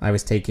 I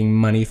was taking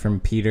money from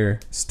Peter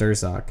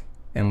Strzok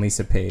and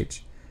Lisa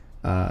Page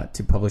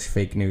to publish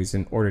fake news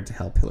in order to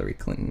help Hillary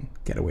Clinton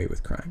get away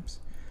with crimes."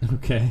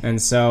 Okay.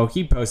 And so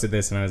he posted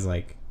this, and I was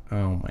like,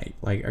 "Oh my!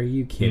 Like, are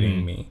you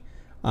kidding me?"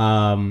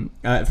 For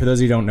those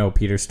who don't know,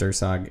 Peter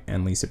Strzok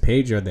and Lisa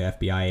Page are the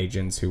FBI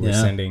agents who were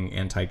sending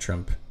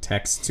anti-Trump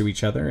texts to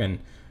each other and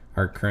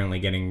are currently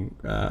getting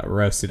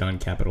roasted on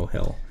Capitol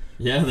Hill.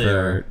 Yeah, they for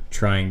are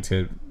trying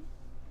to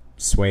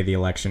sway the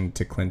election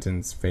to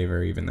Clinton's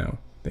favor, even though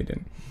they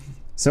didn't.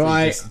 So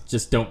I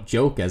just don't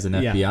joke as an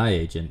FBI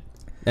agent.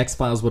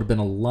 X-Files would have been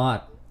a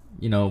lot,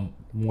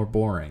 more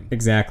boring.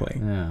 Exactly.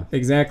 Yeah.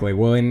 Exactly.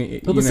 Well,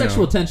 the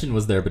sexual tension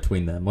was there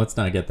between them. Let's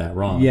not get that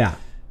wrong. Yeah.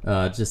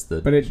 Just the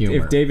humor.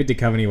 If David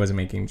Duchovny wasn't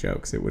making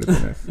jokes, it would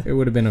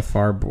have been a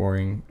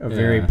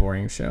very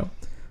boring show.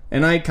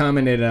 And I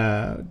commented,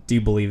 "Do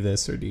you believe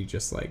this, or do you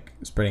just like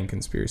spreading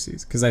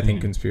conspiracies?" Because I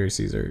think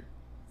conspiracies are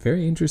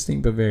very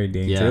interesting but very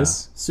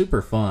dangerous. Yeah.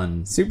 Super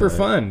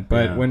fun.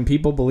 But when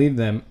people believe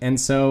them, and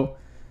so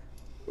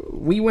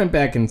we went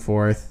back and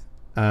forth,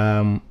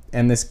 and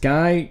this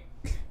guy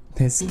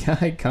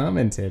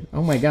commented,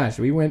 "Oh my gosh,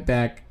 we went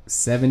back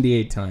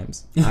 78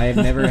 times. I have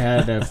never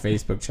had a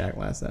Facebook chat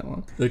last that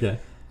long." Okay.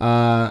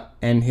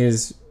 And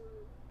his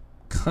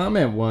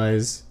comment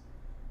was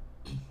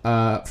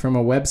from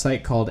a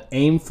website called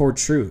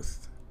aimfortruth.org.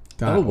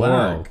 Oh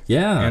wow!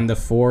 Yeah. And the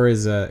 4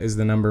 is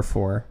the number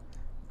 4.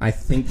 I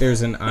think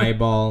there's an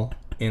eyeball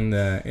in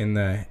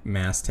the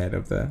masthead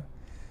of the.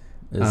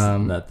 Is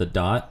that the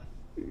dot?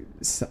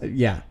 So,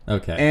 yeah.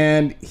 Okay.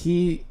 And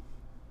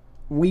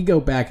we go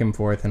back and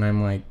forth, and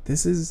I'm like,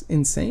 this is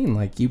insane.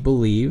 Like, you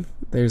believe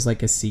there's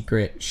like a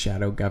secret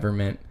shadow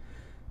government.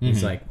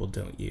 He's like, well,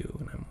 don't you?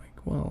 And I'm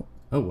like, well,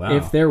 oh wow.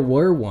 If there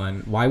were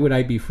one, why would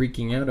I be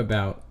freaking out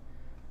about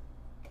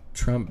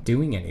Trump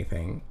doing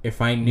anything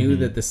if I knew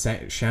that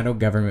the shadow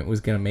government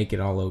was going to make it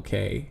all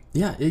okay?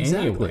 Yeah,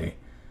 exactly. Anyway.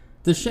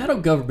 The shadow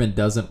government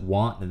doesn't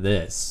want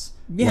this.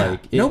 Yeah,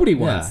 nobody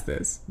wants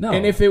this. No.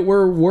 And if it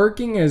were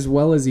working as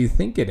well as you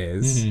think it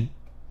is,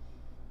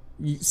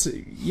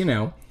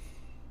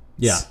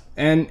 Yeah.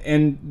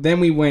 And then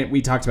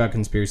we talked about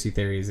conspiracy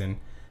theories, and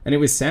it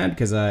was sad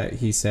because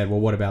he said, well,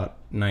 what about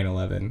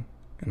 9/11?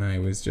 And I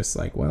was just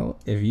like, well,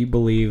 if you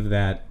believe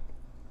that,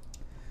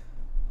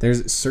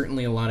 there's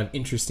certainly a lot of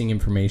interesting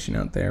information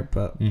out there,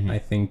 but I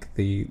think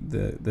the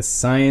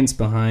science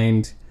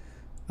behind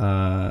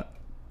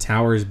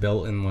towers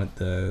built in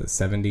the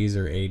 70s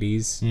or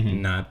 80s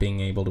not being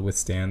able to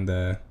withstand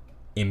the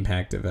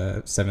impact of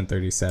a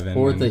 737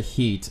 or the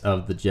heat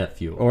of the jet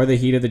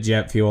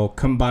fuel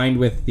combined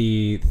with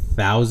the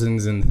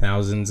thousands and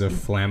thousands of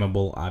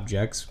flammable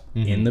objects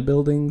in the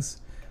buildings.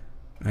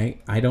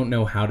 I don't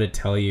know how to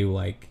tell you,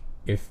 like,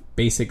 if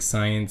basic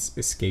science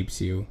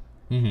escapes you,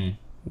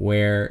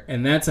 where,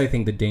 and that's, I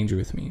think, the danger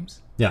with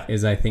memes. Yeah.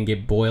 Is I think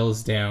it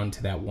boils down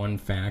to that one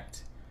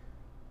fact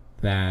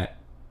that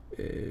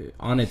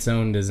on its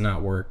own does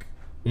not work.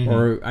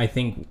 Or I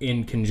think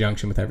in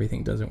conjunction with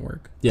everything doesn't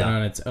work. Yeah. But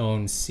on its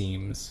own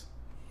seems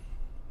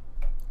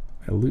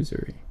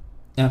illusory.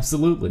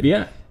 Absolutely.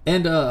 Yeah.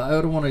 And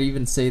I don't want to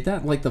even say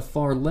that. Like, the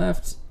far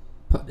left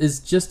is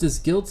just as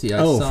guilty.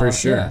 For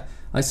sure. Yeah,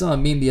 I saw a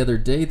meme the other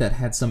day that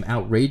had some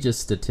outrageous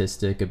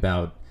statistic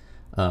about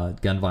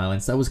gun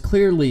violence that was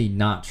clearly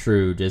not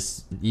true.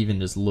 Just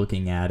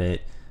looking at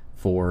it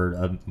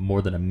for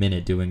more than a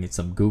minute, doing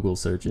some Google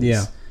searches.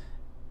 Yeah.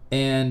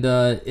 And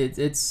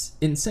it's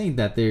insane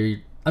that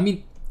the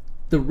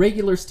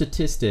regular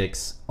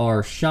statistics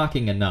are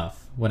shocking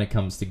enough when it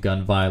comes to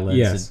gun violence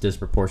and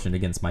disproportionate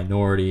against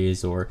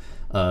minorities, or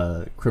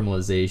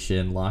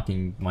criminalization,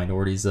 locking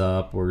minorities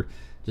up, or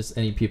just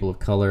any people of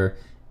color.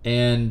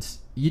 And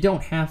you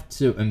don't have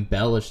to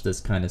embellish this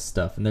kind of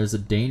stuff. And there's a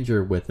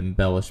danger with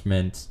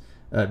embellishment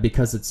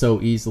because it's so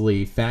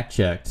easily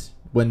fact-checked.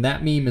 When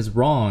that meme is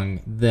wrong,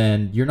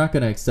 then you're not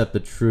going to accept the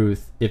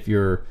truth if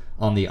you're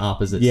on the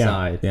opposite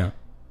side. Yeah.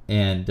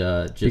 And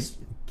just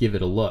give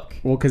it a look.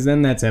 Well, because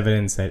then that's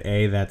evidence that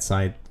that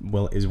side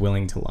is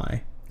willing to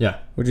lie. Yeah.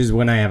 Which is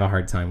when I have a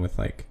hard time with,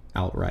 like,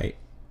 alt-right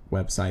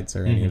websites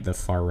or any of the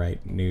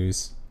far-right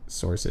news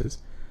sources.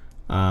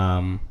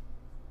 And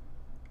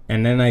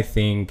then I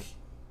think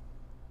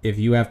if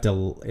you have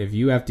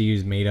to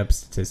use made-up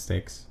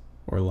statistics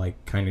or,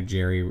 like, kind of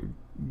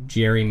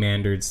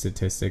gerrymandered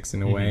statistics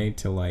in a way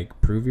to like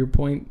prove your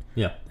point,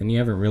 then you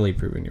haven't really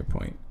proven your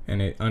point,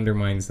 and it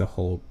undermines the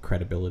whole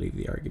credibility of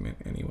the argument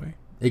anyway.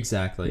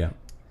 Exactly. Yeah.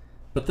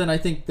 But then I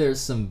think there's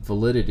some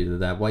validity to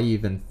that. Why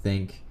even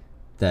think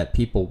that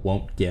people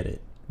won't get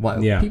it?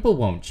 Why people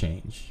won't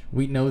change?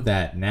 We know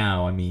that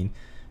now. I mean,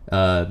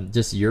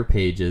 just your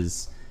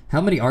pages. How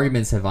many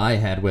arguments have I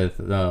had with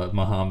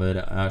Muhammad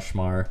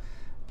Ashmar?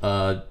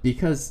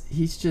 Because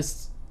he's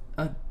just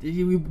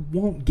he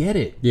won't get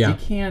it. Yeah. You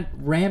can't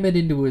ram it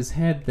into his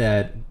head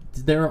that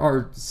there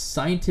are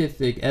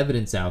scientific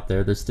evidence out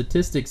there. There's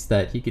statistics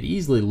that he could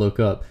easily look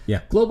up.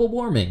 Yeah. Global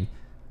warming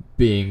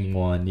being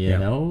one, you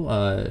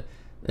know,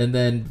 and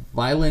then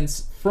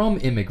violence from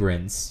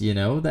immigrants, you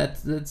know,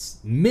 that's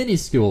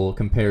minuscule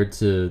compared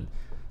to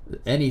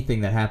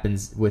anything that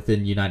happens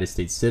within United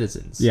States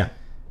citizens. Yeah.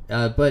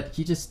 But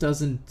he just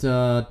doesn't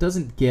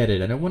get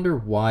it, and I wonder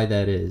why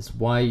that is.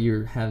 Why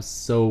you have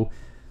so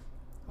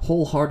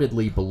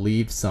wholeheartedly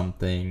believe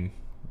something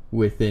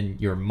within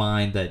your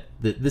mind that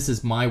this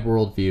is my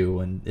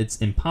worldview, and it's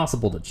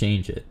impossible to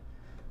change it.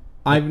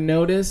 I've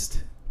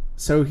noticed.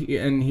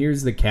 And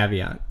here's the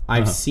caveat: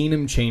 I've seen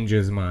him change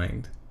his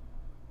mind.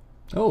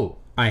 Oh,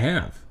 I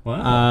have.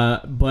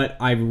 Wow. But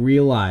I've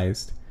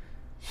realized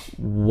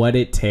what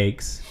it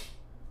takes.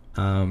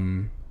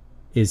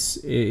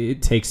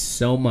 It takes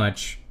so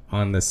much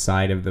on the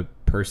side of the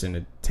person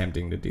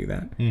attempting to do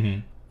that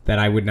that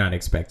I would not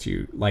expect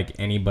you, like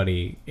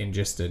anybody in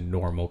just a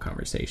normal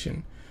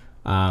conversation.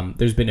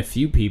 There's been a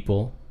few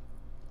people.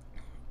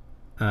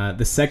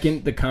 The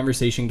second the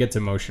conversation gets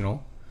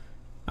emotional,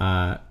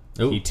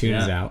 he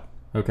tunes out.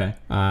 Okay.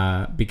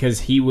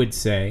 Because he would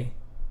say,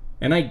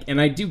 and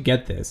I do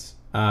get this.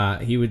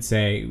 He would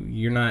say,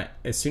 "You're not.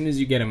 As soon as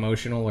you get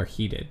emotional or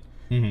heated,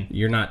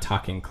 you're not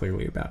talking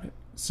clearly about it.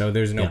 So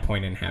there's no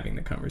point in having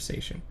the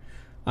conversation."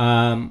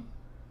 And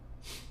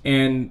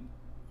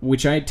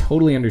which I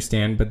totally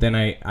understand, but then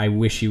I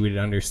wish he would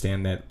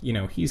understand that, you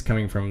know, he's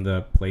coming from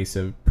the place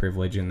of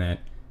privilege in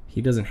that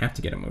he doesn't have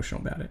to get emotional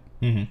about it.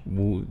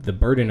 The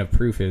burden of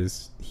proof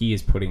he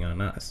is putting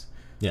on us.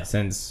 Yeah.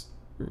 Since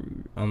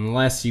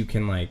unless you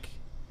can like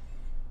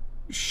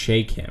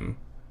shake him,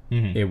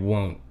 it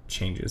won't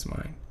change his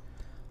mind.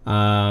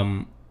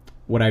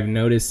 What I've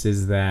noticed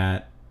is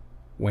that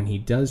when he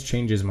does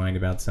change his mind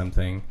about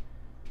something,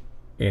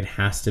 it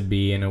has to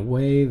be in a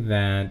way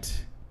that...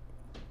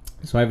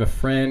 So I have a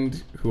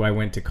friend who I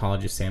went to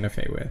College of Santa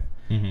Fe with.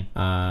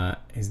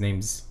 His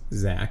name's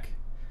Zach.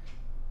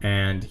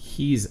 And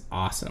he's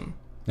awesome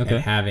at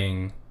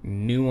having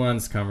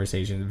nuanced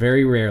conversations.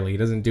 Very rarely. He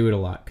doesn't do it a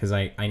lot because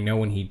I know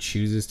when he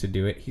chooses to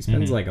do it, he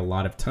spends like a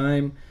lot of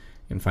time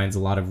and finds a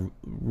lot of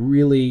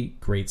really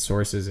great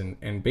sources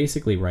and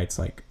basically writes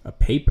like a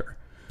paper.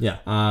 Yeah.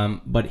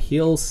 But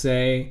he'll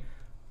say,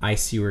 "I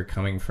see where you're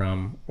coming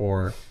from,"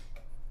 or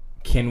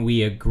 "Can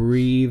we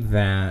agree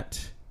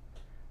that..."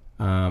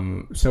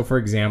 So, for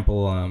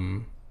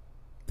example,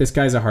 this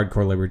guy's a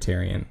hardcore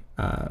libertarian,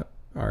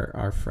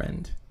 our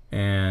friend,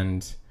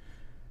 and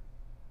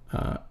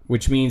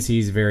which means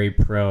he's very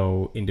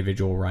pro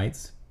individual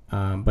rights.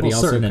 But he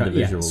also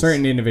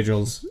certain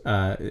individuals,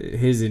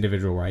 his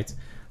individual rights.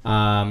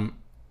 And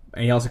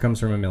he also comes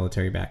from a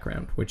military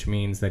background, which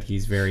means that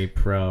he's very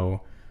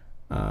pro.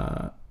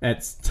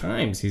 At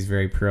times, he's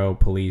very pro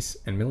police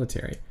and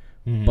military,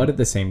 but at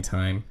the same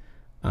time,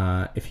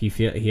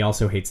 he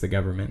also hates the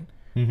government.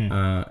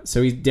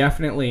 So he's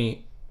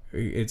definitely,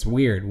 it's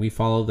weird. We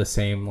follow the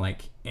same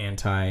like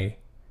anti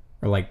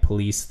or like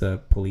police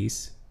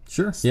page.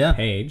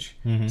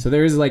 So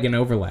there is like an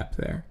overlap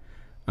there.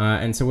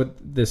 And so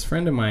with this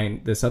friend of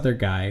mine, this other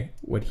guy,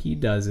 what he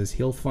does is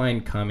he'll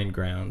find common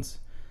grounds.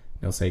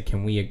 He'll say,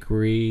 "Can we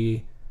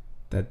agree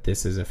that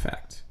this is a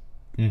fact?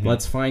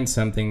 Let's find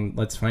something.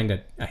 Let's find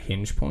a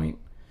hinge point."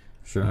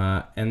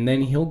 Sure. And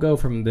then he'll go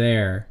from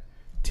there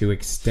to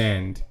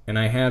extend. And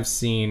I have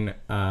seen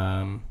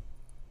Mr.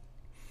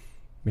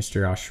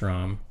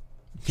 Ashram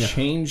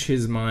change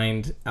his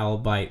mind,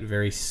 albeit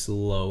very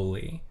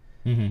slowly.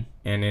 And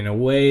in a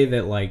way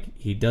that like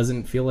he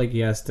doesn't feel like he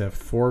has to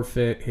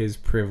forfeit his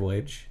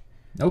privilege.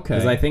 Okay.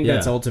 Because I think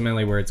that's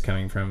ultimately where it's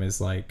coming from,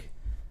 is like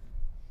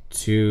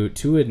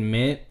to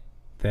admit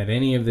that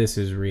any of this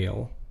is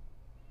real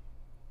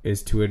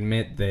is to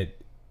admit that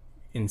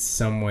in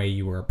some way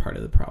you were a part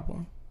of the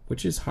problem,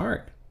 which is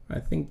hard. I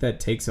think that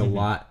takes a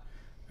lot,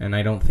 and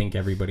I don't think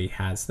everybody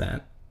has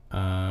that.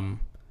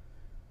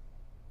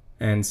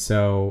 And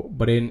so,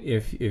 but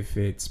if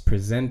it's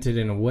presented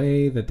in a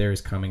way that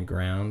there's common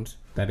ground,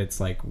 that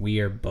it's like we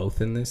are both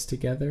in this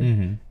together,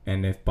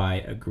 and if by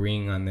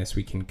agreeing on this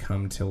we can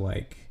come to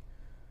like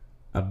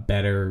a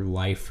better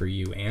life for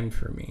you and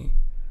for me,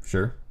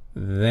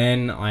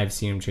 then I've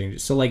seen him change it.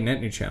 So like net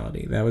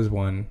neutrality, that was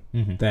one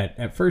that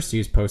at first he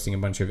was posting a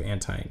bunch of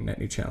anti-net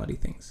neutrality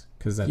things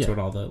because that's what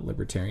all the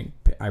libertarian,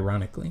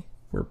 ironically,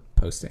 were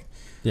posting.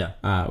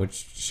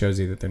 Which shows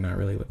you that they're not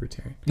really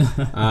libertarian.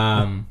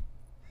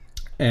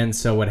 And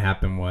so what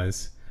happened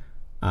was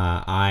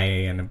I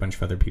and a bunch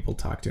of other people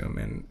talked to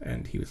him,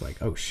 and he was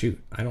like, "Oh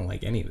shoot, I don't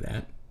like any of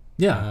that."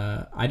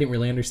 Yeah. I didn't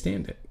really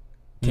understand it.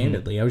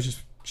 Candidly, I was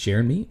just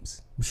sharing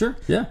memes. Sure.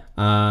 Yeah.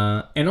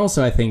 And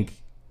also, I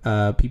think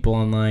people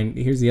online.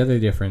 Here's the other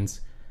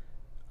difference.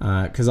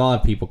 Because I'll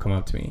have people come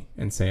up to me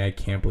and say, "I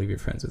can't believe you're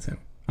friends with him."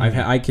 I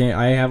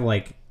have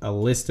like a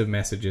list of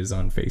messages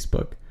on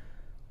Facebook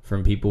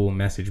from people who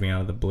message me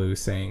out of the blue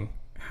saying,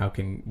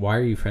 why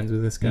are you friends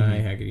with this guy?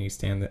 How can you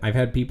stand that? I've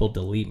had people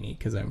delete me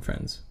because I'm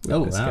friends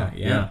with this guy.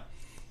 Yeah.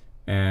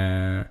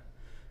 And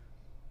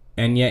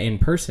yet in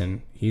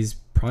person, he's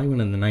probably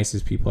one of the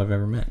nicest people I've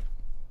ever met,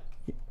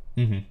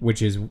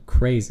 which is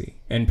crazy.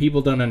 And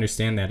people don't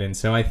understand that. And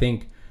so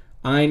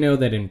I know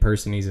that in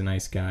person, he's a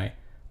nice guy.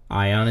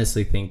 I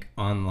honestly think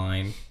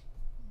online,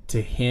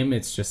 to him,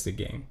 it's just a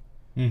game.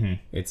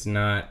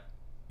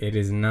 It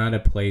is not a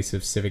place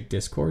of civic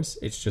discourse.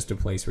 It's just a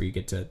place where you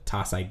get to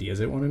toss ideas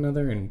at one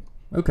another and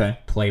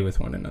play with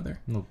one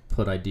another. We'll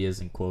put ideas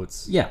in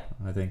quotes. Yeah.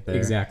 I think there.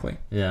 Exactly.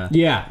 Yeah.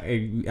 Yeah.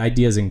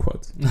 Ideas in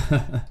quotes.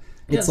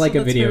 It's like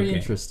a video game.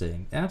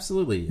 Interesting.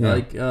 Absolutely. Yeah.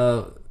 Like,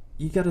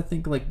 you got to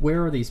think, like,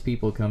 where are these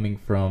people coming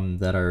from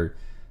that are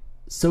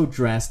so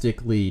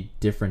drastically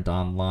different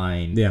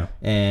online? Yeah.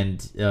 And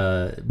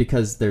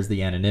because there's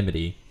the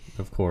anonymity,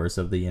 of course,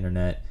 of the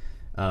internet.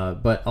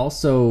 But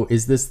also,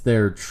 is this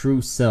their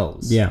true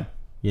selves? Yeah.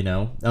 You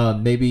know,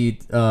 maybe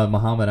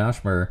Muhammad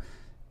Ashmar,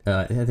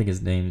 I think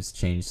his name's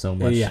changed so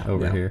much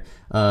here.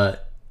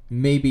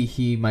 Maybe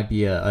he might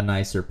be a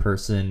nicer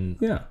person.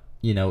 Yeah.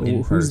 You know,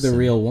 in person. Who's the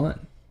real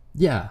one?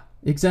 Yeah,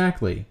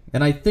 exactly.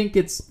 And I think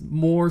it's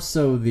more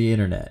so the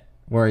internet,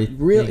 where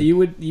you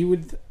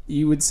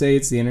would say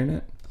it's the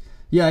internet.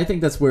 Yeah, I think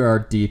that's where our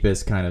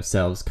deepest kind of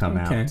selves come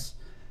out.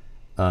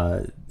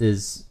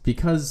 Is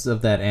because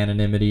of that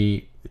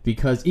anonymity.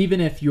 Because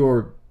even if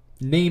your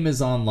name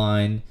is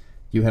online,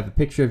 you have a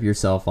picture of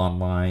yourself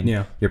online,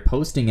 you're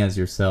posting as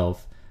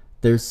yourself,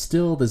 there's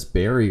still this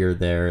barrier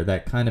there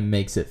that kind of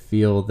makes it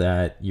feel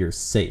that you're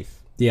safe.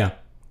 Yeah.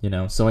 You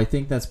know, so I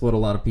think that's what a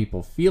lot of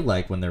people feel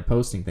like when they're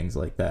posting things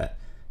like that.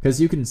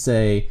 Because you can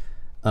say,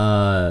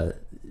 unfriend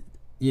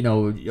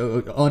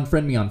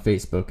me on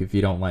Facebook if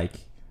you don't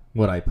like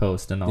what I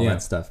post and all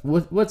that stuff.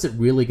 What's it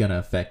really going to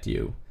affect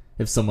you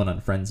if someone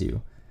unfriends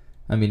you?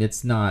 I mean,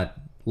 it's not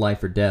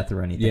life or death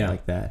or anything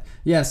like that.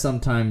 Yeah,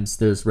 sometimes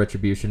there's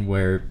retribution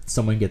where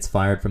someone gets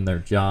fired from their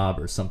job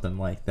or something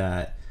like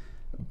that.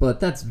 But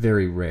that's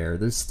very rare.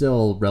 There's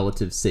still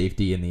relative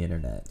safety in the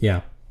internet.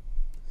 Yeah.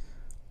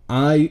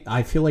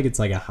 I feel like it's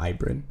like a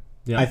hybrid.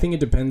 Yeah. I think it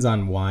depends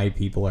on why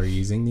people are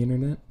using the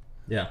internet.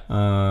 Yeah.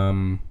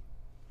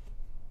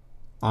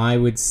 I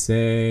would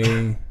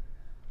say...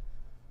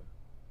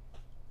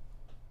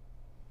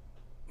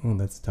 Oh,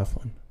 that's a tough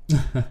one.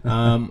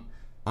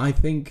 I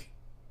think...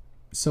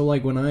 So,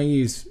 like, when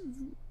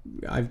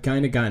I've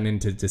kind of gotten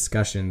into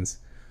discussions.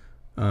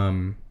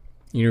 You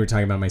were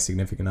talking about my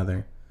significant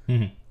other.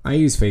 I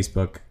use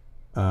Facebook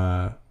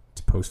to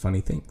post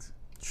funny things.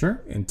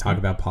 Sure. And talk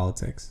about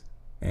politics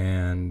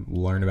and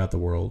learn about the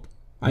world.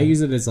 I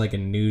use it as like a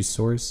news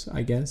source,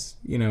 I guess.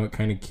 You know, it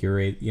kind of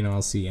curate. You know,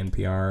 I'll see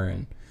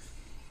NPR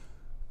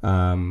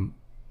and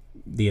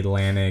the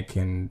Atlantic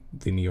and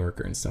the New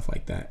Yorker and stuff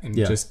like that, and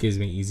it just gives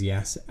me easy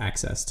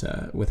access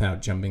to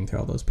without jumping through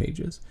all those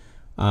pages.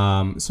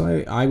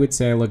 So I would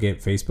say I look at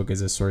Facebook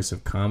as a source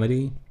of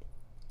comedy,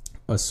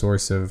 a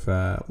source of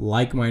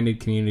like-minded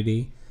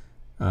community,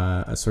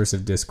 a source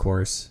of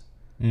discourse,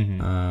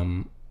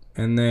 and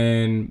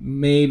then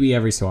maybe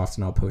every so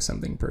often I'll post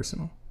something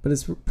personal, but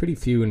it's pretty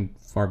few and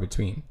far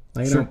between.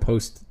 Like, I don't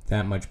post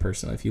that much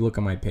personal. If you look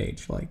on my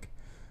page, like,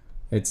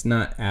 it's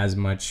not as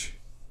much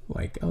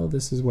like, oh,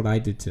 this is what I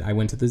did today. I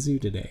went to the zoo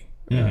today.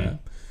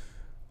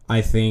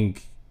 I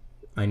think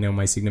I know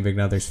my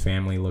significant other's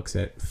family looks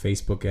at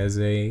Facebook as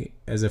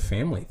a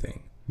family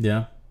thing.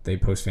 Yeah. They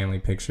post family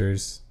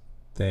pictures.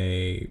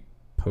 They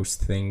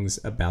post things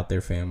about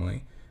their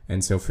family.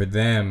 And so for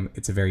them,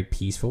 it's a very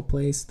peaceful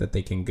place that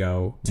they can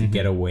go to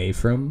get away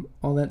from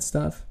all that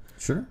stuff.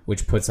 Sure.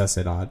 Which puts us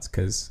at odds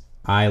because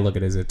I look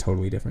at it as a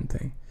totally different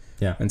thing.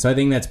 Yeah. And so I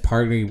think that's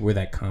partly where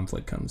that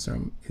conflict comes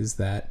from, is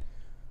that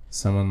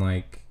someone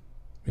like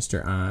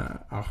Mr.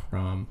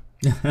 Ahram,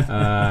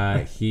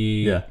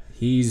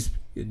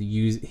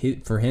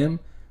 for him,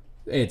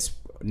 it's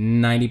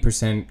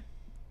 90%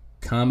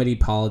 comedy,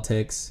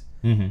 politics,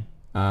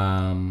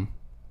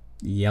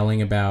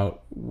 yelling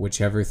about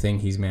whichever thing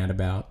he's mad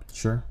about.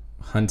 Sure.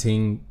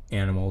 Hunting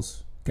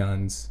animals,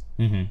 guns,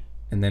 and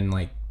then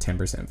like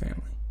 10%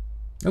 family.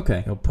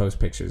 Okay. He'll post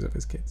pictures of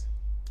his kids.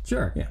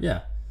 Sure. Yeah.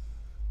 Yeah.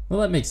 Well,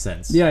 that makes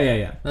sense.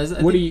 Yeah.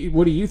 What do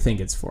you think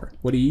it's for?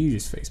 What do you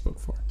use Facebook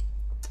for?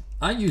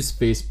 I use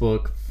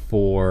Facebook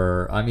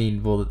for,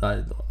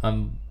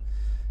 I'm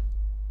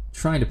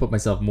trying to put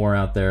myself more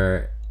out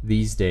there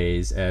these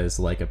days as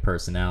like a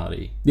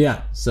personality.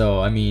 Yeah.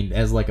 So,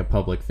 as like a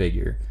public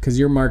figure. Because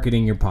you're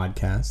marketing your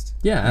podcast.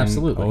 Yeah,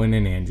 absolutely. Owen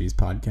and Angie's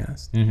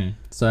podcast.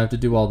 So I have to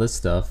do all this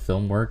stuff,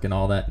 film work and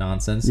all that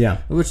nonsense. Yeah.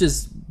 Which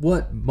is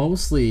what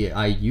mostly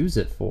I use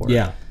it for.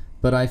 Yeah.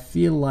 But I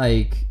feel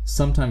like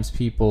sometimes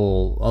a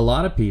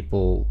lot of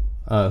people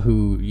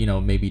who,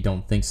 maybe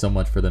don't think so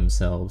much for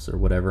themselves or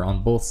whatever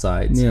on both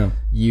sides,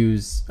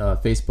 use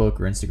Facebook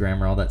or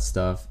Instagram or all that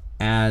stuff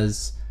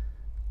as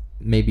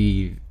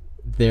maybe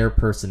their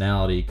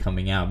personality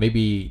coming out.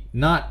 Maybe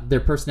not their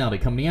personality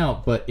coming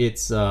out, but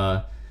it's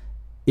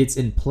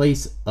in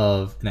place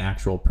of an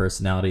actual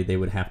personality they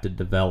would have to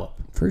develop.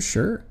 For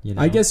sure.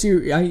 I guess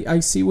I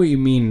see what you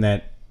mean,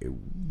 that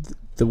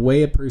the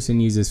way a person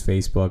uses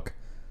Facebook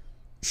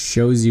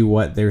shows you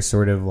what they're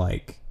sort of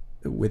like,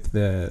 with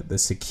the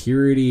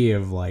security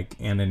of like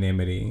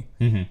anonymity,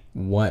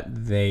 what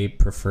they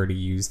prefer to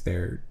use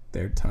their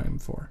time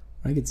for.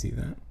 I could see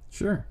that.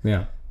 Sure.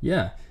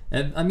 Yeah.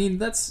 And I mean,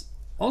 that's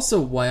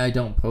also why I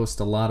don't post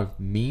a lot of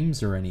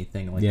memes or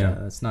anything like that.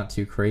 That's not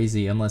too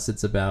crazy unless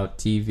it's about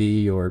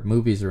TV or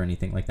movies or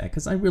anything like that,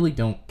 because I really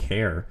don't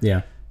care.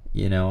 Yeah.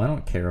 I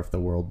don't care if the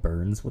world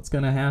burns. What's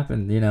going to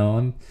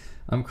happen?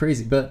 I'm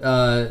crazy. But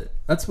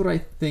that's what I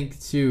think,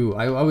 too.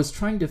 I was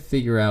trying to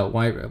figure out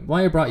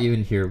why I brought you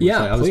in here.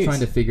 I was trying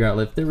to figure out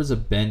if there was a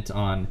bent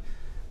on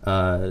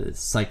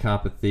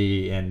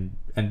psychopathy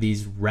and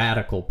these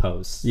radical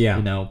posts.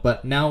 Yeah.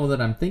 But now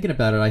that I'm thinking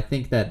about it, I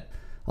think that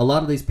a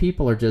lot of these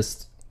people are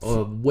just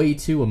way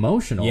too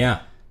emotional.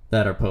 Yeah.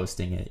 That are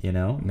posting it,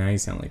 Now you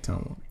sound like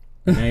Tom.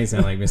 Now you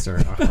sound like Mr.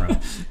 Akram.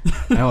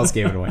 I almost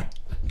gave it away.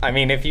 I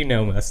mean, if you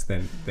know us,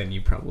 then you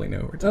probably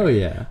know what we're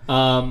talking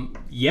about.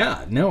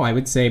 Yeah. No, I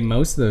would say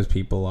most of those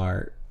people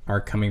are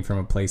coming from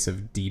a place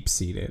of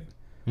deep-seated,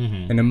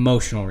 an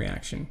emotional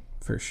reaction,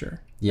 for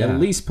sure. Yeah. At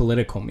least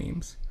political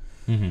memes.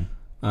 And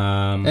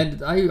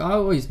I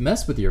always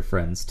mess with your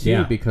friends,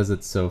 too, because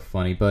it's so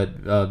funny.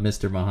 But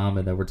Mr.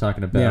 Muhammad that we're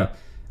talking about,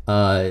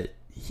 I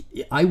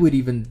would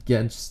even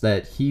guess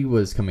that he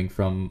was coming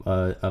from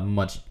a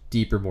much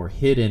deeper, more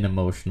hidden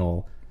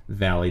emotional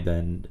valley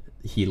than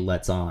he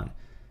lets on.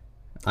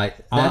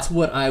 That's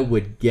what I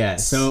would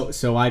guess.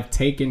 So I've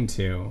taken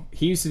to...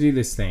 He used to do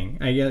this thing.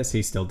 I guess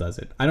he still does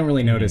it. I don't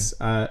really notice.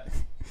 I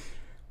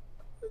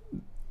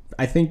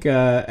think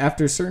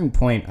after a certain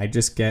point, I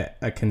just get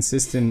a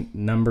consistent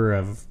number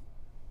of...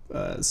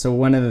 so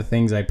one of the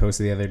things I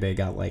posted the other day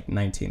got like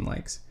 19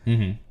 likes.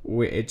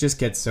 It just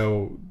gets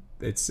so...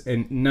 It's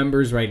in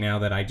numbers right now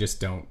that I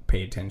just don't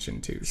pay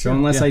attention to. So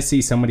unless I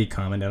see somebody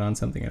commented on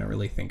something, I don't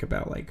really think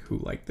about like who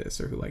liked this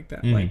or who liked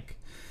that.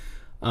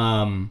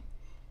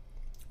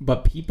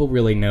 But people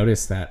really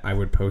noticed that I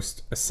would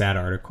post a sad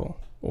article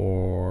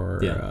or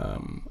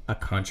a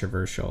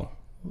controversial,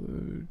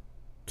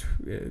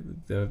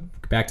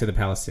 back to the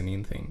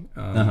Palestinian thing.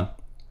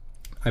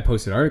 I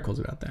posted articles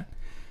about that.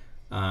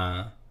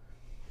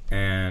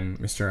 And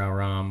Mr.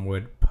 Aram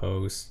would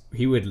post,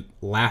 he would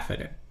laugh at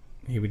it.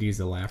 He would use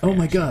the laugh. Oh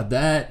my God,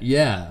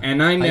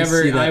 and I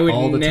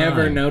would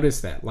never notice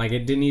that. Like,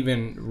 it didn't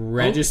even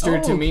register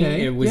to me.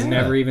 It was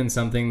never even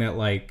something that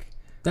like.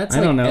 That's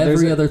I don't know.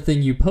 Every other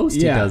thing you post,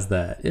 he does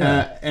that.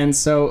 Yeah. And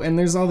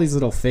there's all these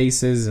little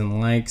faces and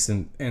likes,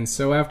 and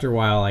so after a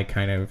while, I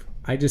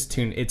just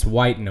tune. It's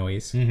white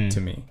noise to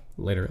me,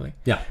 literally.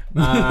 Yeah.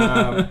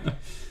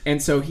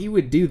 And so he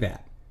would do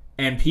that.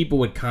 And people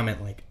would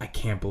comment like, I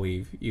can't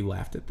believe you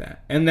laughed at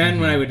that. And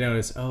then when I would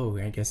notice, oh,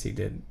 I guess he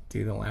did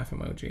do the laugh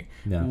emoji.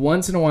 Yeah.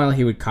 Once in a while,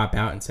 he would cop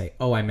out and say,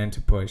 oh, I meant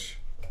to push.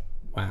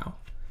 Wow.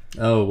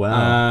 Oh,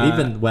 wow.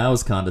 Even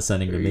wow's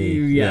condescending to me.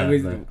 Yeah,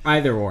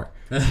 either or.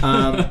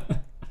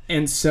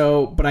 And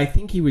so, but I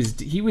think he was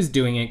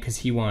doing it because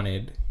he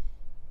wanted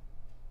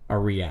a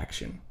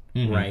reaction,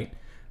 right?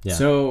 Yeah.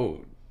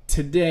 So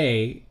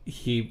today,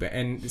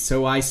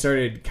 so I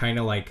started kind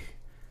of like,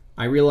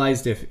 I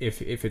realized if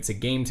it's a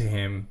game to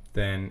him,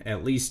 then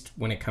at least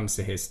when it comes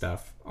to his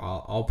stuff,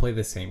 I'll play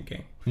the same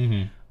game.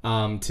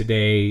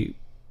 Today,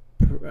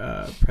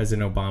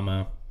 President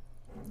Obama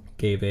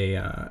gave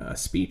a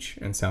speech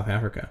in South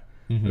Africa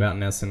about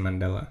Nelson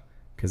Mandela,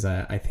 because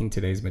I think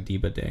today's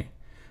Madiba Day.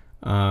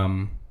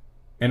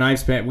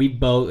 And we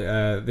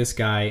both, this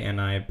guy and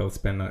I both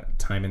spent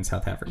time in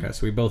South Africa,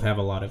 so we both have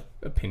a lot of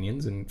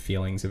opinions and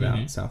feelings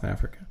about South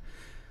Africa.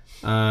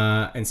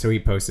 And so he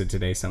posted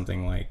today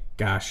something like,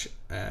 gosh,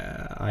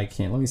 I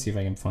can't, let me see if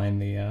I can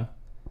find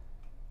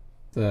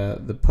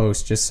the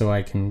post just so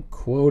I can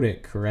quote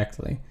it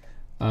correctly.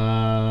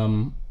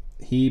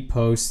 He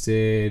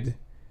posted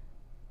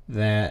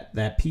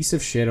that piece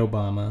of shit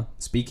Obama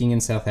speaking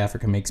in South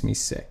Africa makes me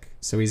sick.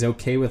 So he's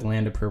okay with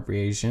land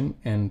appropriation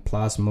and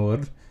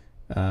plasmoord,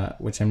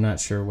 which I'm not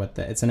sure what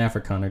that... It's an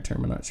Afrikaner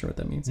term. I'm not sure what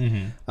that means.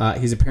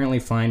 He's apparently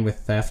fine with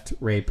theft,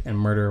 rape, and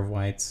murder of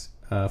whites.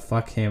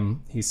 Fuck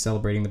him. He's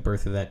celebrating the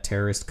birth of that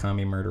terrorist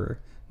commie murderer,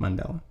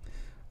 Mandela.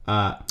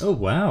 Oh,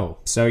 wow.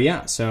 So,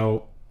 yeah.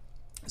 So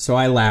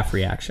I laugh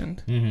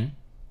reactioned.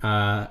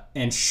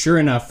 And sure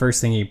enough,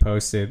 first thing he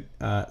posted,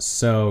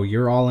 so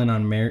you're all in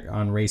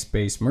on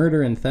race-based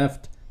murder and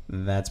theft?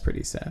 That's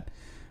pretty sad.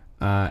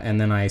 And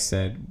then I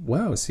said,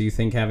 whoa, so you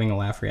think having a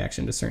laugh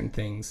reaction to certain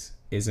things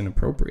isn't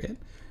appropriate?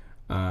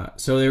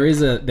 So there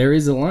is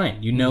a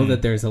line. You know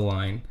that there's a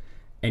line,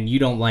 and you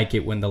don't like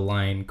it when the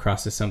line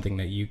crosses something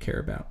that you care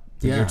about.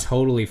 Yeah. You're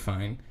totally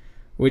fine,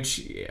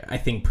 which I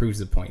think proves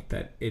the point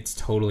that it's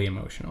totally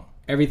emotional.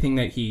 everything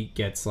that he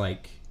gets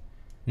like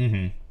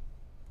Mm-hmm.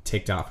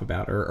 ticked off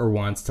about or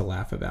wants to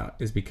laugh about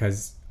is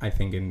because I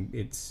think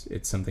it's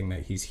something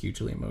that he's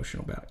hugely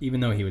emotional about, even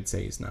though he would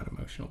say he's not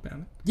emotional about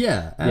it.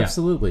 Yeah,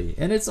 absolutely.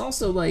 And it's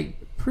also like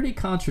pretty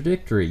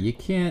contradictory. You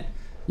can't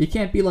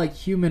be like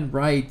human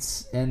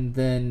rights and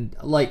then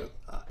like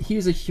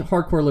he's a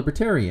hardcore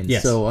libertarian.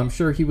 Yes. So I'm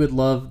sure he would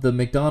love the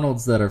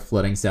McDonald's that are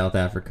flooding South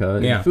Africa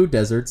and food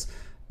deserts,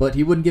 but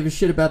he wouldn't give a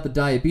shit about the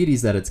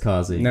diabetes that it's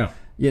causing. No.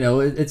 You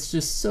know, it's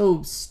just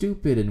so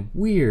stupid and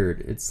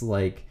weird. It's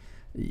like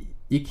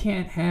you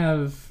can't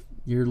have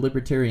your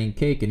libertarian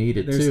cake and eat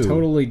it too. There's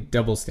totally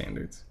double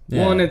standards.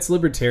 Yeah. Well, and it's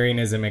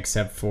libertarianism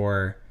except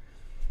for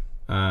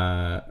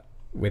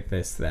with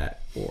this,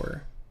 that,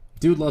 or...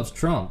 Dude loves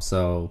Trump,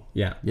 so...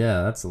 Yeah.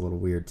 Yeah, that's a little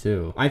weird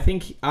too. I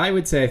think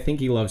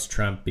he loves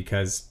Trump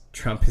because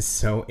Trump is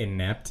so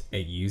inept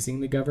at using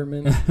the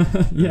government.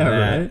 Yeah,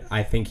 that right?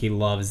 I think he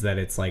loves that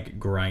it's like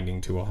grinding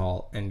to a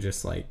halt and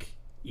just like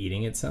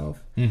eating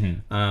itself.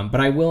 Mm-hmm. But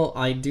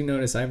I do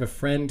notice I have a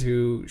friend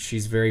who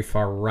she's very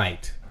far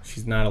right.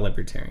 She's not a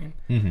libertarian.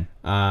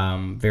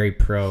 Mm-hmm. Very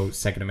pro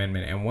Second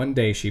Amendment. And one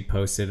day she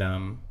posted,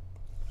 it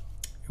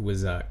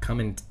was come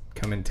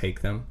and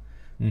take them,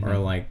 Mm-hmm. or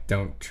like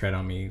don't tread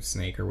on me,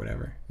 snake, or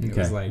whatever. It Okay.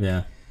 was like,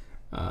 yeah.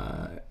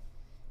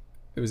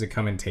 It was a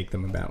come and take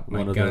them about my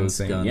One of gun those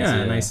thing. guns, Yeah,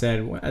 and yeah. I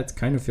said, well, that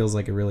kind of feels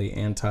like a really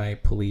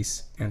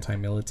anti-police,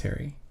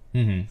 anti-military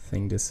Mm-hmm.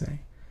 thing to say.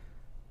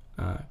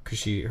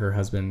 Because her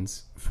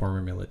husband's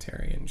former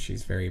military, and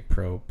she's very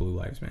pro Blue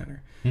Lives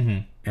Matter.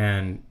 Mm-hmm.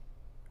 And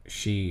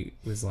she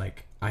was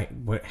like,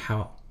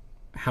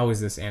 how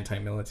is this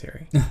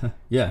anti-military?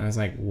 Yeah. And I was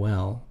like,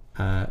 well,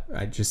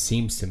 it just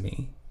seems to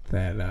me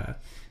that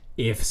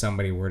if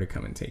somebody were to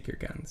come and take your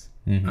guns,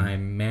 Mm-hmm. I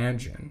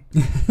imagine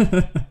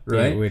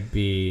Right? it would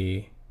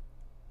be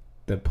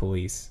the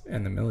police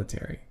and the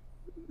military.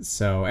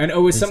 So, and it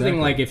was something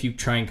Exactly. like, if you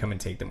try and come and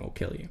take them, we'll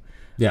kill you.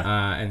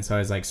 Yeah. And so I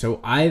was like,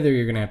 so either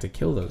you're going to have to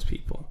kill those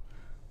people,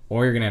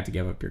 or you're going to have to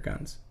give up your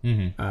guns.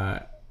 Mm-hmm.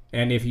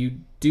 And if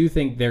you do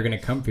think they're going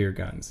to come for your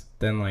guns,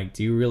 then like,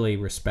 do you really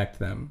respect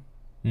them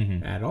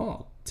Mm-hmm. at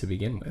all to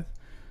begin with?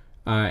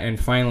 And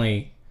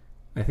finally,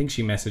 I think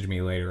she messaged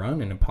me later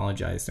on and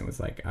apologized and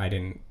was like, I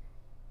didn't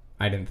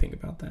think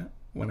about that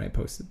when I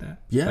posted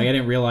that. Yeah. Like, I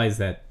didn't realize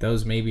that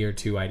those maybe are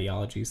two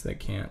ideologies that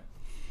can't.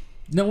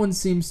 No one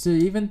seems to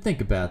even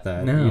think about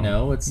that. No. You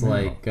know, it's No.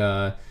 like,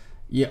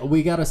 yeah,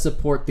 we got to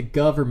support the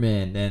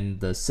government and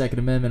the Second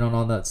Amendment and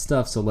all that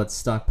stuff, so let's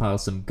stockpile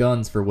some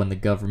guns for when the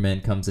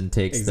government comes and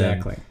takes them.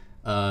 Exactly.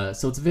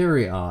 So it's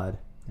very odd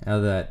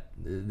how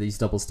these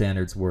double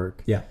standards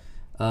work. Yeah.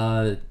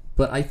 But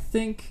I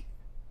think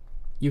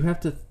you have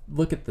to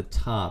look at the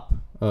top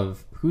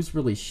of who's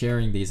really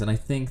sharing these, and I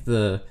think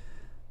the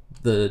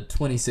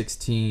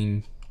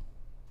 2016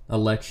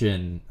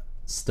 election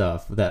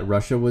stuff that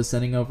Russia was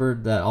sending over,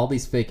 that all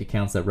these fake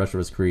accounts that Russia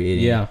was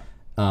creating, Yeah.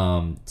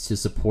 to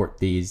support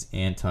these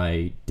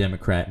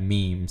anti-democrat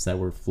memes that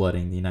were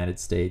flooding the United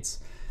States.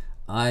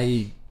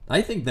 I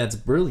think that's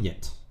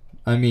brilliant.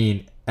 I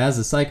mean, as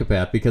a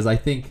psychopath, because I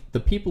think the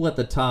people at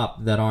the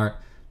top that are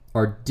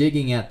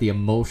digging at the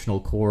emotional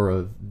core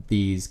of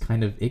these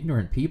kind of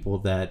ignorant people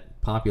that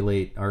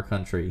populate our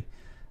country.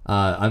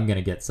 I'm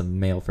gonna get some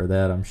mail for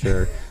that, I'm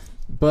sure.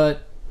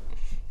 But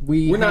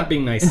we're not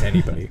being nice to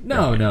anybody.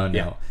 No.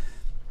 Yeah.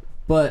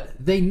 But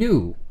they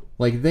knew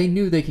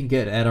they can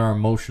get at our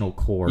emotional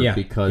core,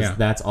 because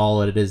that's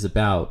all it is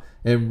about.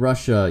 In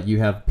Russia, you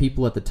have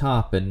people at the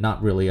top and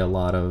not really a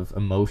lot of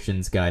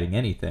emotions guiding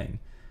anything,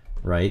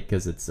 right?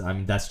 Because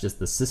that's just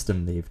the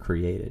system they've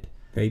created.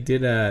 They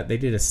did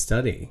a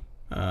study.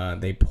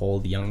 They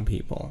polled young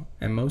people,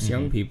 and most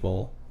young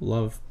people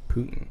love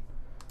Putin.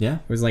 Yeah.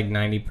 It was like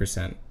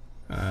 90%.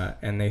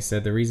 And they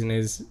said the reason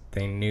is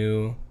they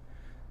knew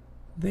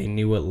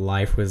what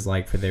life was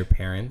like for their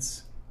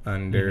parents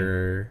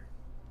under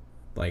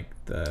like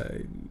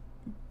the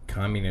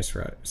communist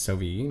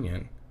Soviet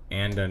Union,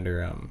 and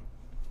under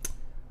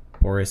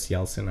Boris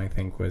Yeltsin, I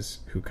think, was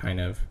who kind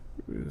of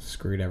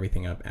screwed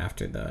everything up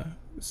after the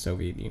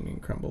Soviet Union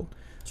crumbled.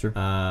 Sure.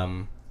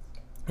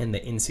 And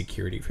the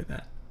insecurity for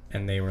that.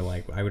 And they were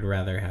like, I would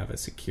rather have a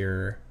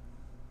secure,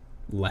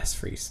 less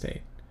free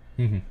state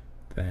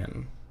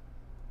than...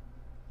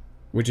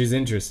 Which is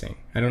interesting.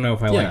 I don't know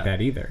if I like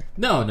that either.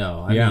 No.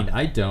 I mean,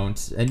 I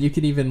don't. And you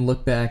can even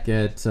look back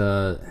at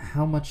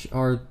how much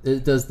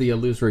does the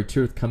illusory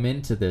truth come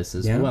into this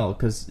as well?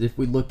 Because if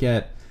we look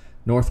at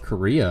North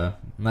Korea,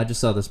 and I just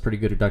saw this pretty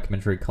good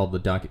documentary called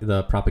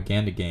the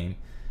Propaganda Game,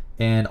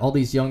 and all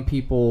these young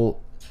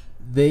people,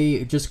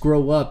 they just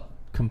grow up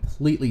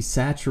completely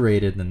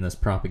saturated in this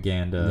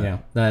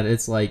propaganda. That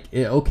it's like,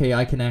 okay,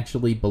 I can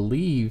actually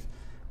believe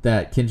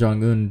that Kim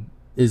Jong-un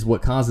is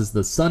what causes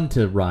the sun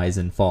to rise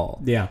and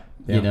fall. Yeah.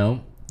 You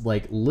know,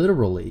 like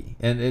literally.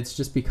 And it's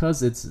just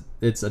because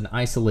it's an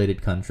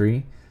isolated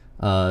country.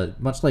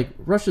 Much like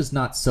Russia's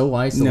not so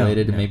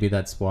isolated, and maybe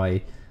that's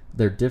why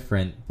they're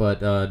different,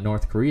 but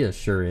North Korea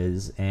sure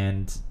is.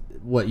 And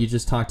what you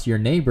just talked to your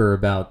neighbor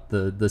about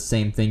the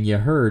same thing you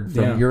heard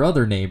from your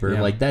other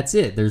neighbor. Like, that's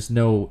it. There's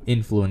no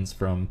influence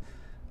from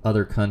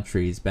other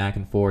countries back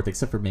and forth,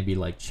 except for maybe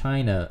like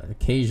China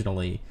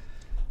occasionally.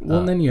 Well,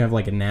 and then you have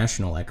like a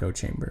national echo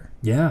chamber.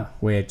 Yeah.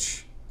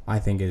 Which I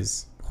think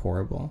is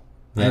horrible.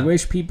 Yeah.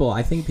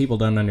 I think people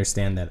don't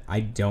understand that I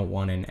don't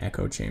want an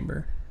echo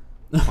chamber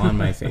on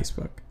my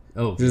Facebook.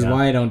 Which is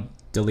why I don't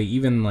delete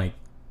even like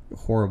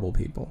horrible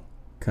people.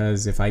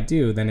 Because if I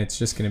do, then it's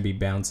just going to be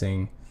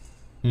bouncing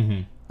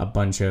a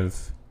bunch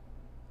of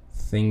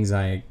things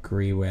I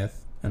agree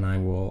with, and I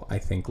will, I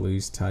think,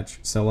 lose touch.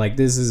 So, like,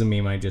 this is a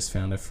meme I just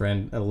found.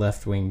 A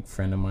left-wing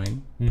friend of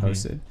mine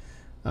posted.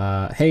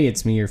 Hey,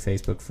 it's me, your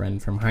Facebook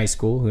friend from high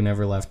school who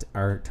never left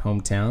our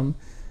hometown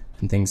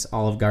and thinks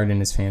Olive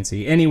Garden is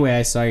fancy. Anyway,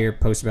 I saw your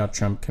post about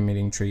Trump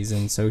committing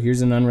treason, so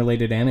here's an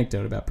unrelated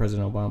anecdote about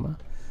President Obama.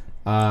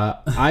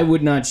 I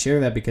would not share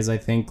that because I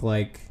think,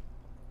 like...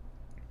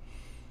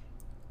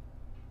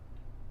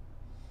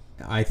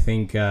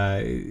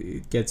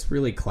 it gets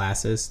really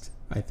classist.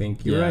 I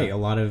think you're right. A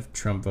lot of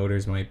Trump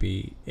voters might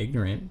be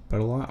ignorant, but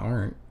a lot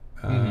aren't.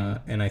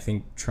 And I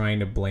think trying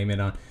to blame it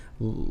on...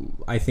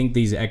 I think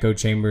these echo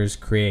chambers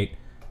create...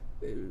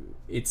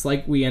 It's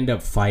like we end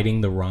up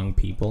fighting the wrong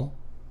people.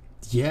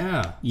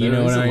 Yeah. You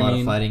know what I mean? There's a lot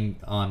of fighting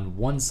on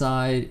one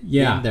side,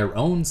 in their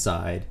own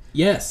side.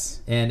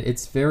 Yes. And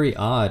it's very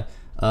odd.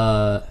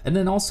 And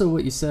then also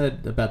what you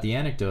said about the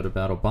anecdote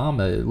about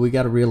Obama, we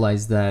got to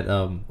realize that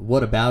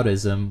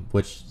whataboutism,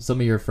 which some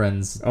of your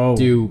friends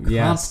do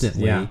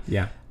constantly,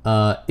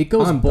 it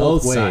goes on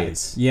both ways.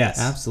 Sides. Yes,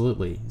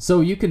 absolutely.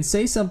 So you can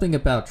say something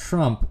about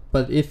Trump,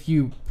 but if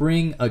you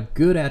bring a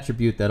good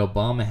attribute that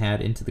Obama had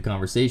into the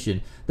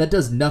conversation, that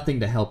does nothing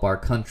to help our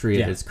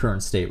country at its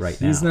current state right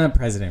now. He's not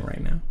president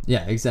right now.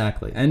 Yeah,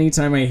 exactly.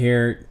 Anytime I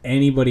hear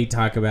anybody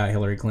talk about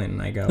Hillary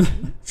Clinton, I go,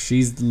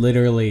 she's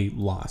literally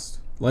lost.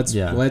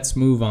 Let's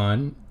move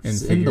on and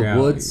figure out. In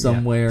the woods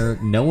somewhere,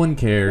 no one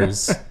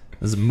cares.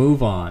 Let's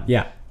move on.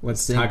 Yeah,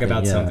 let's talk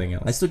about something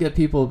else. I still get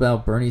people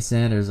about Bernie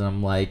Sanders, and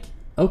I'm like,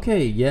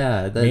 okay,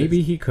 yeah.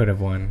 Maybe he could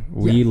have won.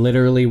 We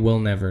literally will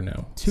never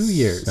know. 2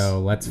 years. So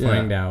let's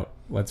find out.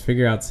 Let's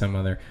figure out some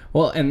other...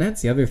 Well, and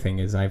that's the other thing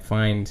is I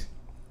find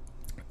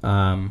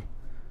I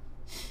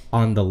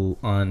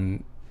would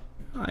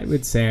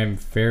say I'm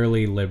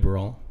fairly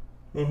liberal.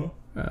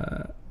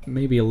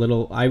 Maybe a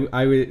little... I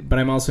would, but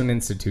I'm also an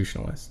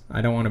institutionalist.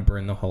 I don't want to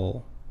burn the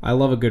whole... I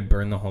love a good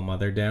burn the whole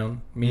mother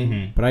down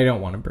meme, but I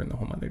don't want to burn the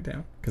whole mother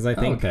down. Because I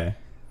think... I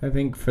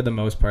think for the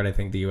most part, I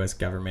think the U.S.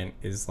 government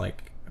is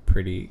like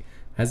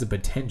has a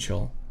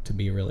potential to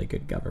be a really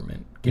good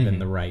government given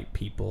the right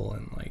people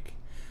and like,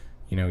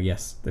 you know,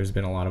 yes, there's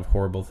been a lot of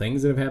horrible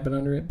things that have happened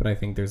under it, but I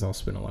think there's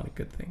also been a lot of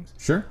good things.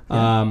 Sure.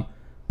 Yeah.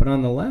 But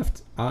on the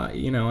left,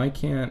 you know, I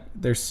can't.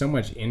 There's so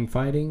much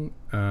infighting.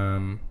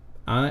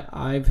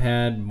 I've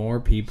had more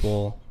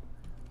people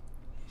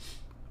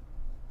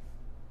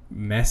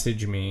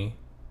message me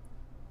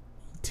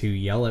to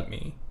yell at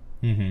me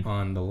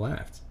on the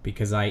left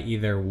because I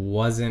either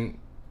wasn't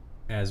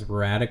as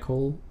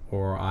radical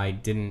or I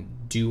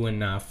didn't do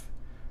enough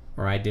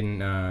or I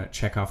didn't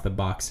check off the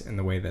box in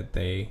the way that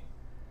they,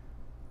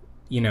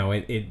 you know,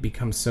 it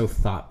becomes so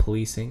thought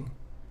policing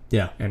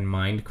and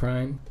mind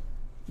crime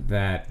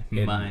that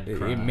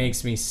it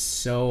makes me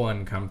so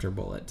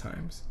uncomfortable at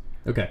times.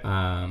 Okay.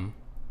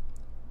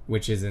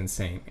 Which is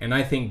insane. And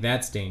I think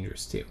that's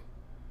dangerous too.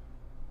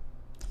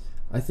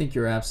 I think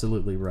you're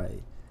absolutely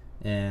right.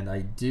 And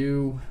I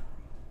do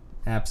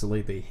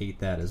absolutely hate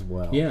that as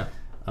well. Yeah.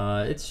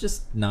 It's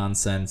just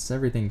nonsense.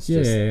 Everything's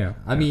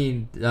I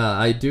mean,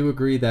 I do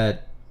agree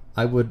that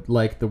I would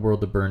like the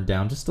world to burn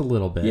down just a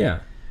little bit. Yeah.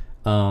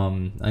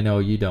 I know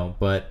you don't,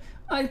 but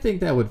I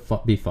think that would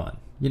be fun.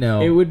 You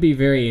know, it would be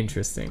very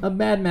interesting. A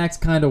Mad Max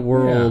kind of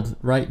world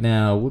right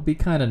now would be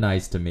kind of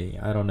nice to me.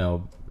 I don't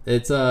know.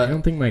 It's I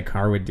don't think my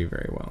car would do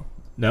very well.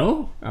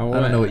 No? I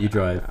don't know what you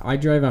drive. I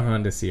drive a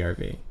Honda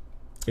CR-V.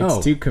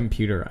 It's too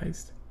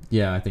computerized.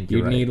 Yeah, I think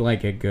you're right. You need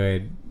like a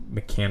good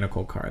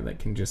mechanical car that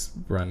can just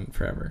run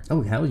forever.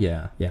 Oh, hell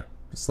yeah. Yeah.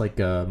 Just like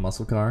a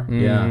muscle car. Mm-hmm.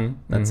 Yeah.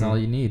 That's all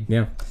you need.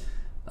 Yeah.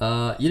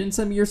 You didn't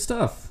send me your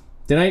stuff.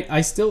 Did I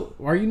still...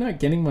 Are you not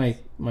getting my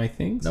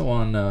things? No,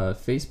 on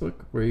Facebook?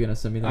 Were you going to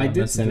send me that? I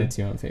did send it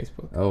to you on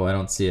Facebook. Oh, I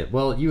don't see it.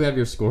 Well, you have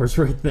your scores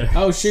right there.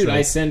 Oh, shoot. So.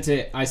 I sent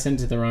it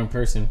to the wrong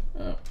person.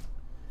 Oh.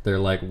 They're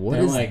like, what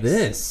is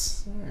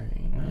this?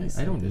 Sorry.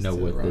 I don't know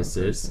what this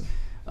is.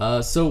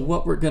 So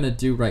what we're going to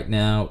do right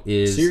now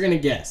is... So you're going to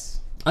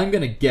guess. I'm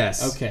going to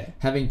guess. Okay.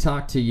 Having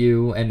talked to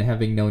you and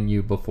having known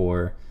you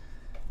before,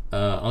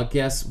 I'll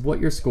guess what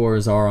your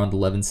scores are on the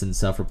Levinson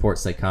Self-Report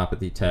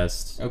Psychopathy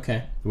Test.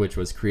 Okay. Which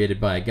was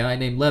created by a guy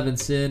named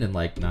Levinson in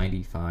like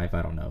 95.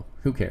 I don't know.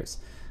 Who cares?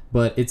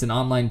 But it's an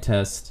online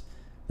test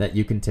that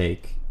you can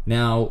take.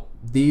 Now,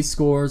 these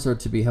scores are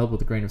to be held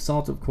with a grain of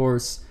salt, of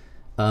course.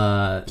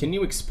 Can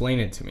you explain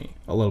it to me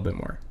a little bit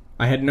more?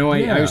 I had no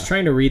idea. I was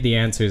trying to read the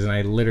answers, and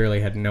I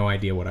literally had no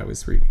idea what I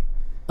was reading.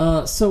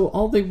 So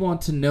all they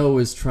want to know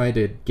is try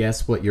to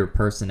guess what your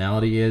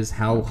personality is,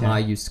 how high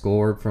you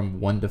score from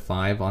 1 to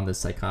 5 on the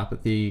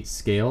psychopathy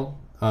scale,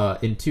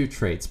 in 2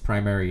 traits,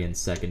 primary and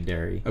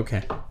secondary.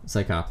 Okay.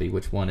 Psychopathy,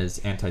 which one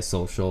is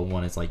antisocial,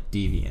 one is like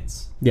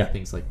deviance. Yeah.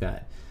 Things like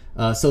that.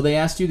 So they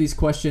asked you these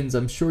questions.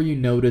 I'm sure you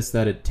noticed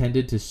that it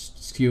tended to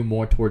skew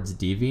more towards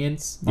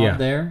deviance on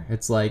there.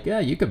 It's like, yeah,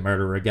 you can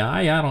murder a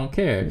guy, I don't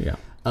care.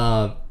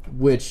 Yeah.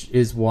 Which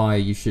is why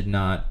you should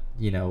not,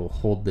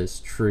 hold this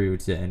true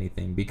to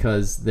anything,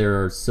 because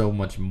there are so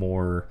much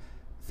more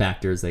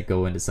factors that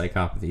go into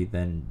psychopathy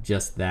than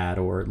just that,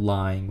 or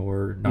lying,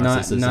 or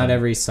narcissism. Not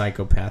every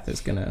psychopath is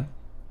gonna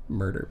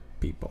murder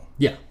people.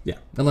 Yeah.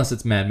 Unless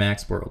it's Mad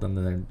Max world, and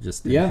then they're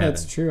just in heaven.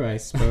 That's true. I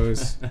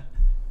suppose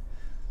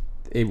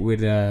it would.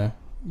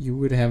 You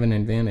would have an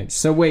advantage.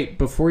 So wait,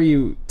 before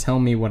you tell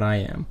me what I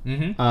am,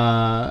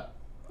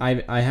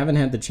 I haven't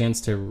had the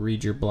chance to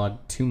read your blog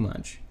too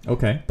much.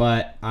 Okay.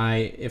 But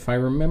if I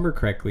remember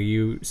correctly,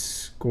 you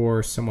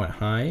score somewhat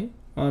high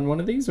on one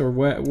of these, or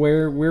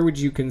where would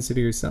you consider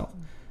yourself?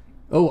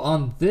 Oh,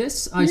 on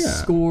this, I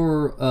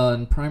score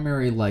in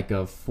primary like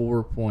a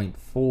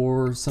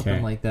 4.4,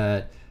 something like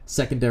that.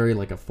 Secondary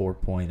like a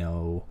 4.0.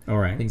 All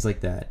right. Things like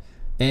that.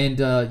 And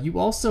you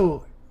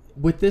also,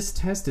 with this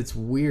test, it's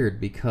weird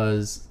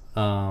because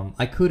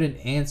I couldn't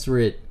answer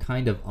it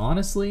kind of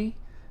honestly,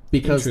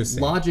 because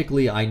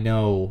logically I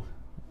know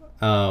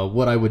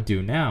what I would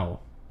do now.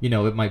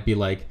 It might be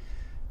like,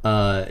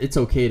 it's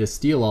okay to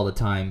steal all the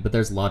time, but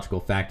there's logical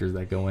factors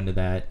that go into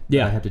that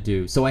I have to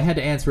do. So I had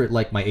to answer it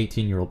like my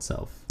 18-year-old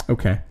self.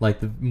 Okay. Like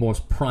the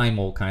most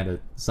primal kind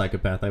of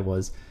psychopath I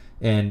was.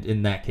 And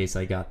in that case,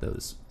 I got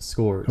those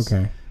scores.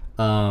 Okay.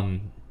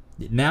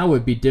 Now it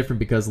would be different,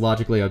 because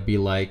logically I'd be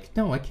like,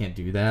 no, I can't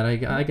do that.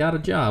 I got a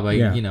job.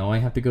 I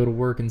have to go to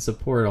work and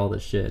support all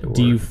this shit. Or,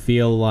 do you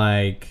feel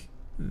like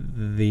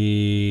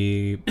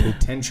the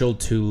potential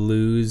to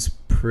lose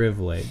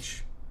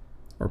privilege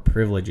or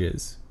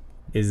privileges,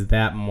 is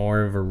that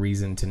more of a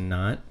reason to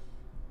not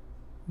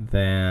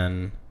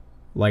than,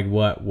 like,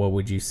 what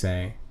would you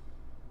say?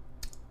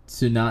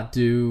 To not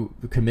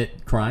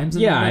commit crimes?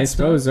 And I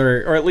suppose,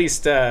 or at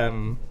least,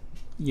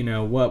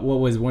 what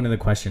was one of the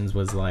questions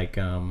was like,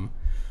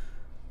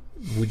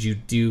 would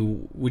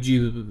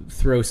you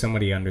throw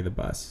somebody under the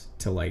bus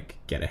to like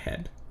get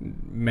ahead?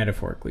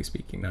 Metaphorically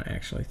speaking, not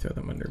actually throw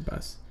them under a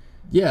bus.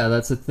 Yeah,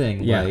 that's the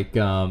thing. Yeah. Like,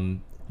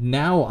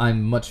 now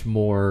I'm much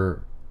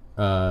more,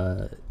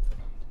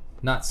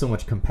 not so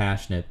much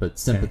compassionate, but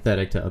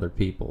sympathetic to other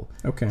people.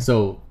 Okay.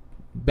 So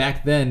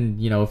back then,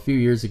 a few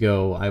years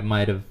ago, I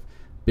might have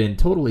been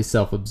totally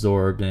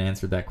self-absorbed and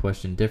answered that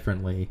question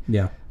differently.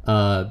 Yeah.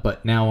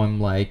 But now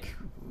I'm like,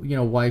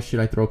 why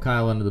should I throw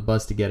Kyle under the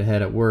bus to get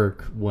ahead at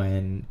work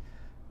when,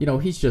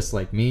 he's just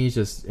like me. He's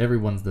just,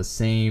 everyone's the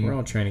same. We're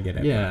all trying to get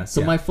ahead. Yeah.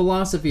 So my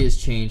philosophy has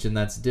changed, and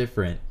that's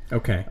different.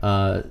 Okay.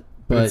 But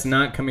it's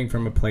not coming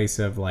from a place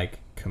of like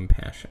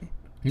compassion.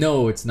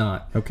 No, it's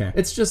not. Okay.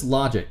 It's just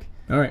logic.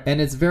 All right.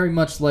 And it's very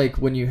much like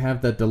when you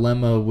have that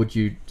dilemma, would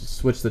you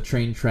switch the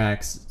train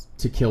tracks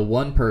to kill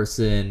one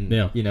person,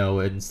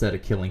 instead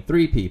of killing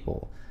 3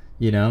 people,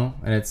 and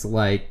it's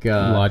like...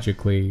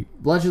 logically,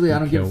 I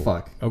don't give a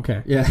fuck.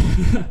 Okay. Yeah.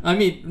 I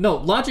mean, no,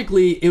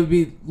 logically, it would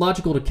be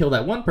logical to kill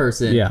that one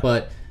person,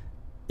 but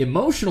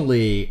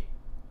emotionally,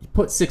 you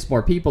put 6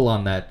 more people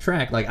on that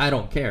track, like, I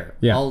don't care.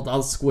 Yeah.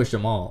 I'll squish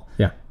them all.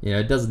 Yeah.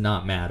 It does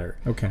not matter.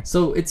 Okay.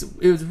 So it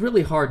was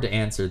really hard to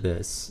answer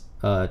this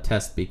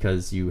test,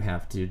 because you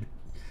have to...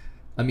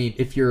 I mean,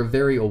 if you're a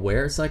very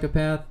aware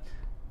psychopath,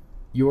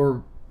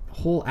 your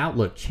whole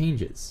outlook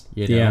changes.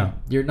 Yeah.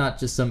 You're not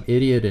just some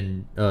idiot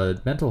in a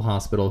mental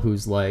hospital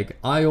who's like,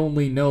 I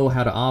only know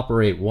how to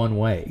operate one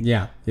way.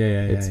 Yeah.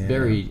 It's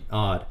very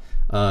odd.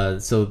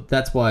 So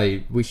that's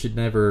why we should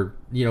never,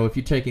 if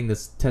you're taking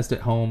this test at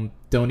home,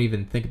 don't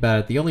even think about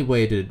it. The only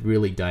way to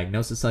really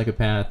diagnose a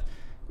psychopath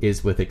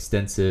is with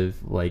extensive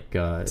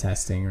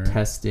testing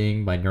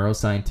by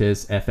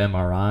neuroscientists,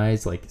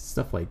 fMRIs, like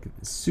stuff like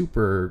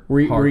super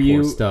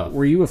hardcore stuff.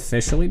 Were you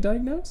officially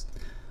diagnosed?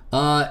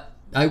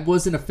 I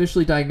wasn't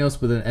officially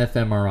diagnosed with an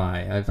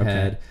fMRI. I've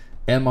had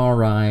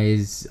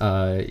MRIs,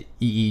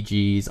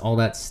 EEGs, all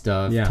that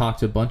stuff. Yeah.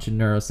 Talked to a bunch of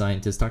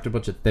neuroscientists, talked to a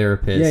bunch of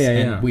therapists,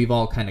 and we've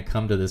all kind of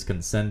come to this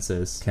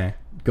consensus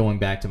going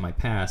back to my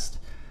past.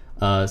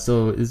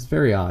 So it's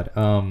very odd.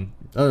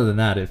 Other than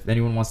that, if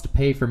anyone wants to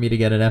pay for me to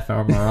get an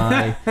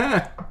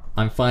fMRI,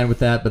 I'm fine with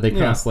that, but they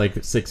cost like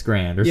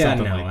 $6,000 or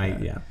something like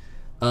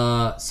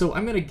that. So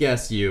I'm going to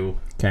guess you.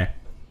 Okay.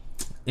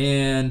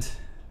 And...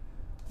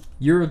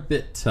 you're a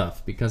bit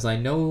tough, because I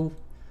know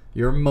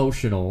you're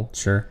emotional.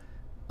 Sure.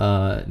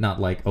 Not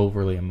like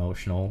overly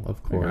emotional,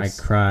 of course.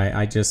 I cry.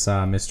 I just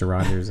saw Mr.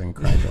 Rogers and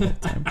cried the whole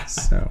time.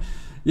 So.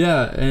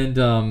 Yeah,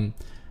 and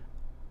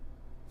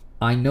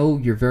I know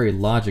you're very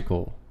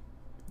logical,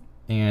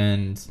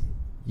 and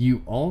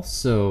you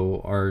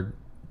also are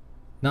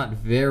not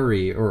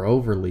very or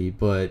overly,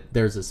 but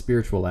there's a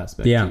spiritual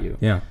aspect to you.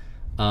 Yeah.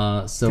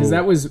 So because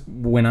that was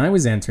when I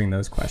was answering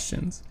those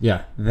questions.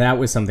 Yeah. That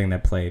was something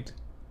that played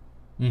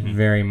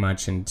very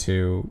much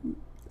into,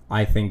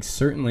 I think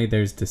certainly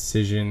there's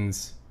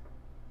decisions.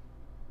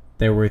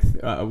 There were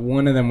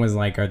one of them was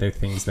like, are there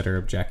things that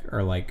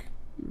are like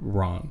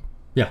wrong?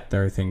 Yeah.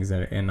 There are things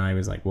that, and I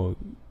was like, well,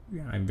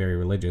 I'm very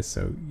religious,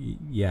 so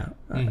yeah,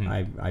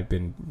 I've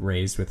been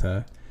raised with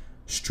a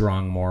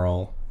strong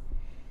moral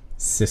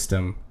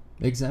system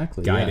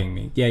exactly guiding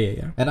me.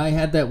 Yeah. And I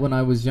had that when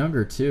I was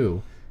younger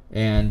too,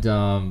 and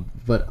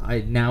but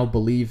I now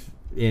believe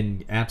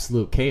in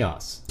absolute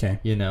chaos. Okay.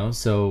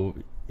 So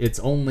it's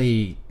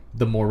only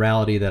the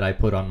morality that I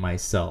put on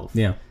myself.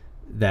 Yeah.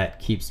 That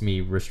keeps me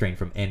restrained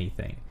from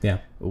anything. Yeah.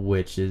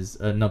 Which is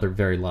another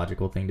very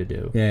logical thing to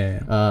do.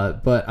 Yeah.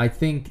 But I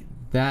think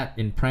that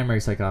in primary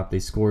psychopathy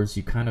scores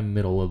you kind of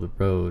middle of the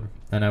road,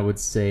 and I would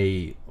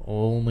say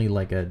only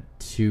like a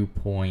 2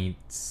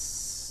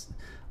 points.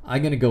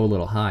 I'm gonna go a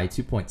little high,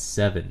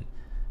 2.7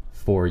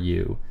 for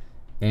you,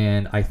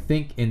 and I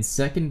think in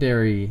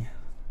secondary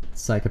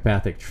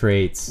psychopathic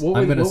traits.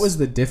 What was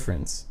the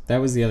difference? That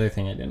was the other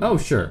thing I didn't. Oh,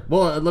 sure.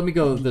 Well, let me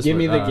go this way. Give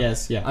me the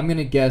guess. Yeah. I'm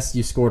gonna guess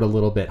you scored a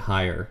little bit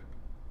higher,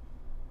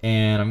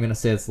 and I'm gonna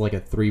say it's like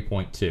a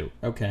 3.2.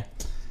 Okay.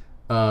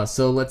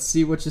 So let's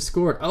see what you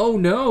scored. Oh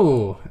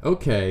no.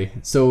 Okay.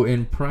 So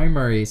in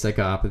primary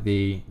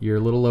psychopathy, you're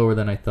a little lower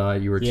than I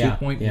thought. You were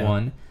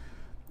 2.1.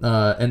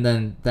 And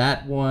then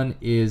that one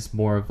is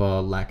more of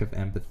a lack of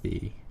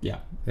empathy. Yeah.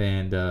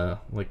 And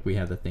like we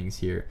have the things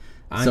here.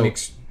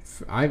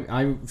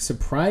 I'm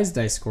surprised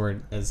I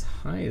scored as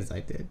high as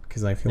I did,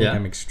 because I feel like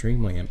I'm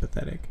extremely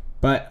empathetic.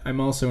 But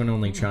I'm also an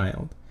only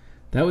child.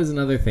 That was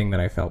another thing that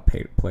I felt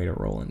played a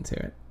role into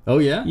it. Oh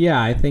yeah? Yeah,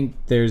 I think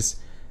there's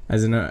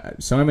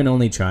so I'm an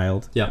only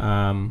child.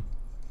 Yeah.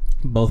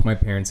 Both my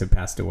parents have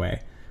passed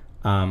away.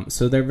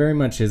 So there very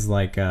much is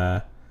like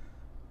I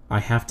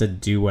have to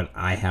do what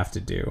I have to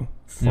do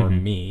for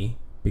me,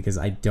 because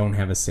I don't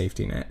have a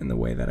safety net in the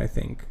way that I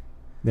think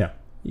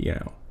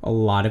a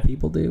lot of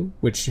people do,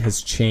 which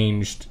has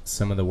changed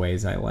some of the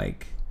ways I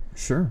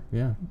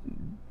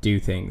do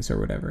things or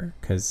whatever,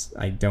 because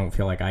I don't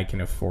feel like I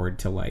can afford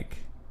to like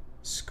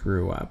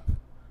screw up.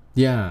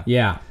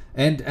 Yeah.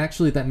 And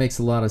actually, that makes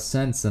a lot of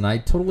sense, and I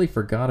totally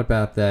forgot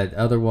about that.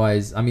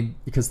 Otherwise, I mean,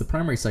 because the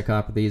primary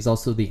psychopathy is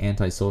also the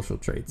antisocial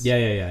traits.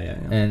 Yeah.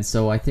 And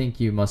so I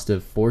think you must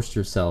have forced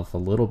yourself a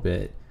little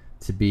bit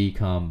to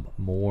become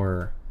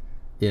more,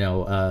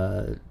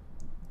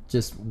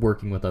 just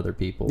working with other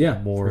people.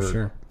 Yeah, more for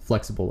sure.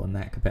 Flexible in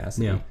that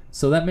capacity. Yeah.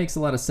 So that makes a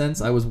lot of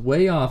sense. I was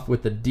way off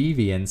with the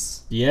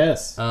deviance.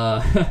 Yes.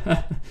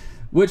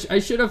 Which I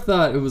should have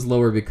thought it was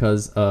lower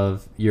because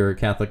of your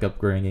Catholic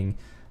upbringing.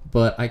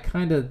 But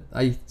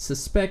I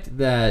suspect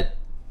that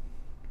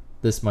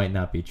this might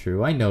not be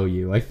true. I know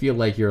you. I feel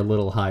like you're a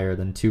little higher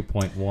than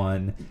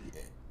 2.1,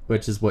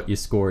 which is what you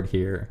scored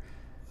here.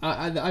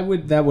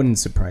 That wouldn't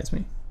surprise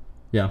me.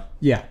 Yeah.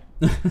 Yeah.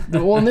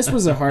 Well, and this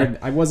was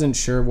I wasn't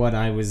sure what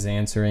I was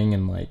answering,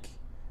 and like,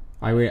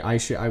 I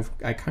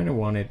kind of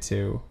wanted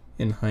to,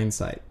 in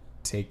hindsight,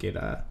 take it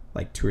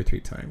like 2 or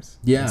 3 times.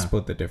 Yeah. And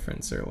split the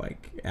difference, or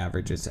like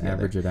average it together.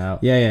 Average it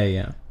out.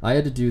 Yeah. I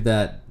had to do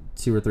that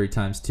 2 or 3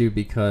 times too,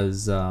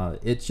 because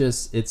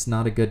it's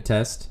not a good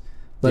test,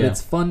 but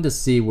it's fun to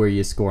see where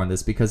you score on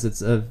this, because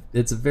it's a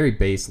very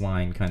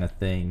baseline kind of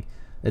thing.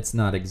 It's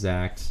not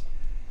exact.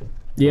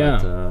 Yeah.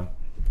 But,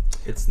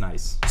 it's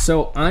nice.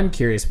 So I'm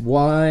curious,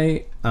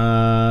 why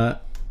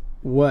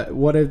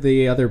what are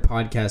the other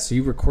podcasts? So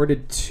you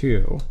recorded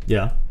 2.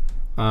 Yeah.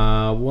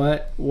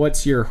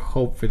 What's your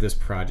hope for this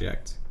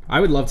project? I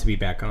would love to be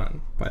back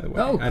on, by the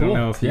way. Oh, cool. I don't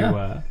know if you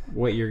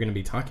what you're going to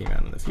be talking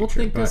about in the future. We'll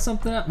think of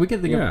something else. We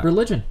could think of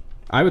religion.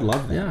 I would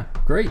love that. Yeah,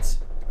 great.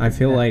 I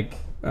feel like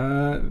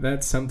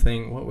that's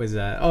something. What was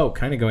that? Oh,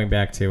 kind of going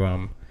back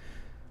to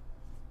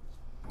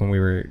when we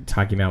were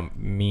talking about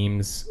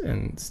memes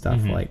and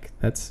stuff. Like,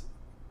 that's,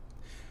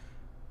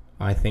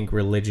 I think,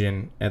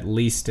 religion, at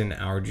least in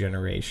our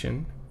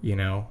generation,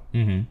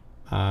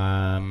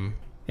 and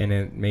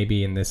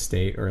maybe in this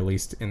state, or at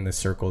least in the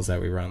circles that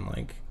we run,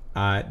 like,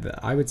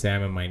 I would say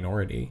I'm a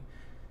minority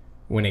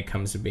when it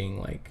comes to being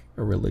like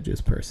a religious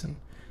person.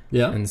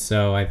 Yeah. And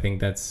so I think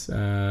that's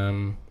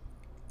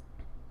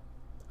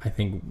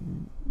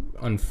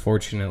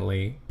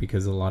unfortunately,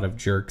 because a lot of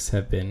jerks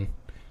have been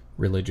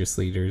religious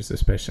leaders,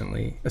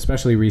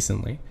 especially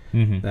recently,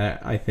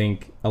 that I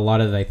think a lot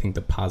of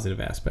the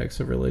positive aspects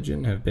of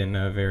religion have been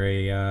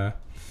very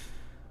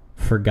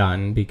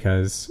forgotten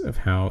because of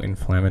how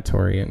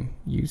inflammatory and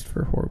used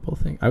for horrible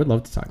things. I would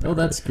love to talk about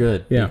that's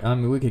good. Yeah. I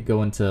mean, we could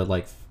go into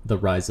like the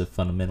rise of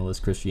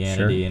fundamentalist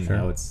Christianity and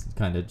how it's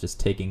kind of just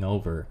taking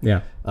over.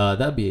 Yeah.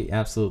 That'd be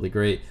absolutely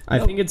great. I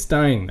think it's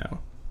dying, though.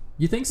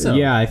 You think so?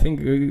 Yeah, I think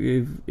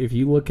if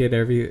you look at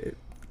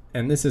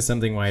and this is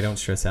something why I don't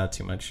stress out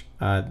too much,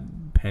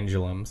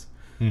 pendulums.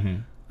 I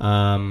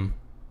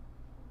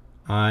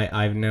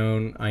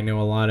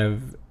know a lot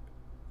of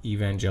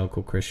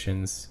evangelical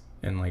Christians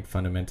and like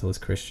fundamentalist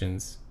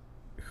Christians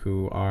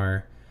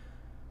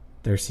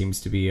there seems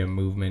to be a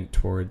movement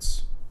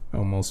towards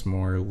almost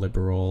more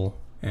liberal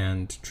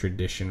and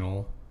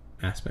traditional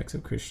aspects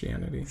of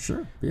Christianity.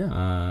 Sure.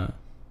 Yeah.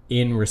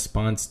 in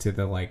response to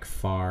the like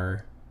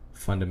far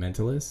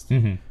fundamentalist.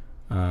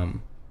 Mm-hmm.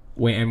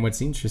 And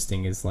what's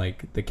interesting is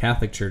like the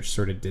Catholic Church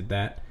sort of did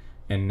that,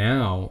 and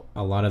now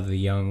a lot of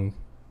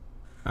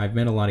I've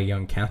met a lot of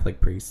young Catholic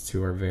priests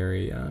who are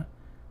very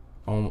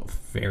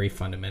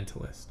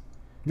fundamentalist.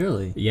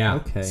 Really? Yeah.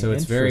 Okay. So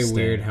it's very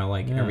weird how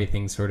like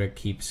everything sort of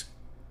keeps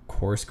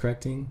course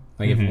correcting.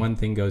 Like if one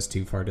thing goes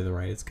too far to the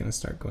right, it's going to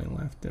start going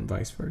left, and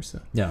vice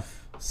versa. Yeah.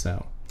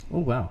 So. Oh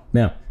wow.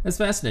 Yeah. That's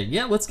fascinating.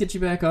 Yeah, let's get you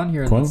back on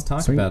here and Cool. let's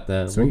talk Sweet. about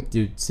that. Sweet. We'll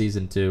do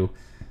season 2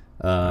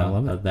 I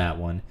love it. of that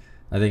one.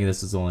 I think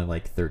this is only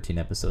like 13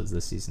 episodes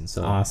this season,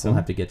 so Awesome. we'll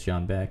have to get you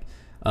on back.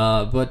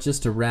 But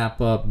just to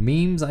wrap up,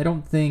 memes, I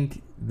don't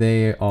think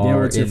they are... Yeah,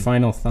 what's your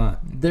final thought?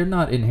 They're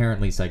not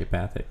inherently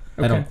psychopathic,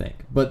 I Okay. don't think.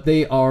 But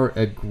they are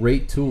a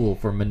great tool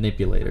for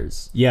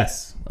manipulators.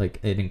 Yes. Like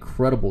an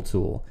incredible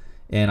tool.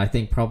 And I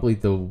think probably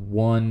the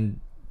one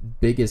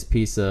biggest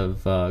piece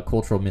of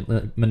cultural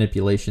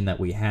manipulation that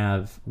we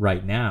have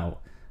right now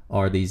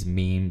are these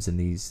memes and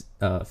these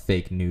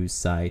fake news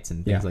sites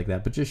and things like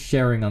that, but just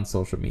sharing on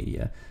social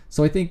media.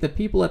 So I think the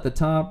people at the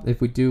top, if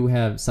we do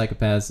have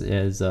psychopaths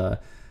as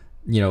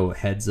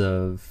heads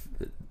of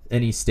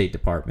any state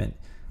department,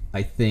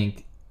 I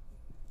think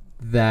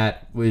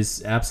that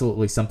was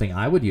absolutely something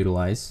I would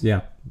utilize.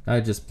 Yeah. I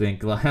just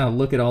think, wow,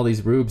 look at all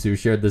these rubes who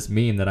shared this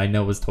meme that I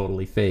know was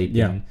totally fake.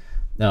 Yeah. And,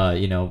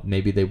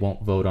 maybe they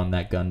won't vote on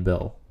that gun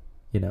bill,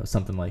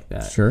 something like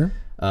that. Sure.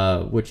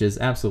 Which is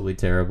absolutely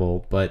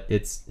terrible, but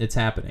it's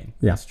happening.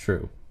 Yeah. It's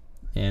true.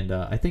 And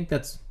I think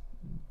I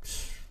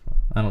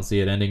don't see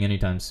it ending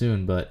anytime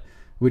soon, but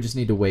we just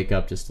need to wake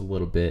up just a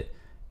little bit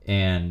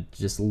and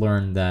just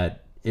learn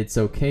that it's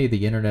okay.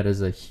 The internet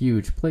is a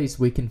huge place.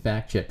 We can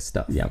fact check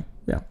stuff. Yeah.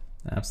 Yeah.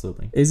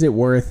 Absolutely.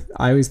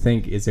 I always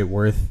think, is it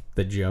worth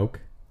the joke?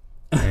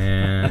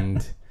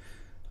 And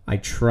I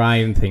try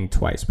and think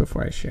twice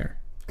before I share.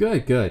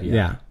 Good.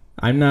 Yeah.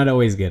 I'm not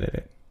always good at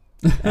it.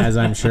 As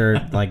I'm sure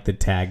like the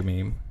tag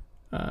meme,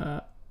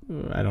 I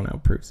don't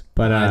know, proves.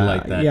 But I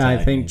like that. Yeah, I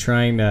tag think meme.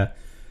 trying to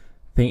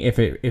think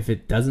if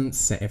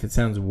it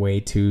sounds way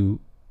too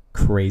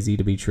crazy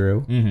to be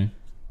true,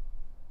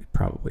 it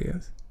probably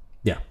is.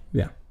 Yeah.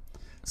 Yeah.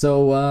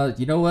 So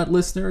you know what,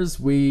 listeners,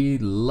 we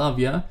love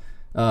you.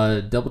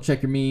 Double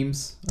check your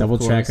memes. Double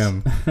check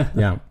them.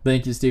 Yeah.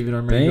 Thank you, Stephen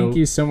Armando. Thank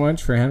you so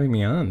much for having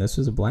me on. This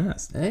was a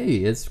blast. Hey,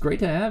 it's great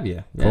to have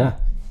you. Cool. Yeah.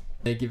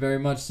 Thank you very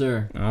much,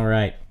 sir. All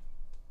right.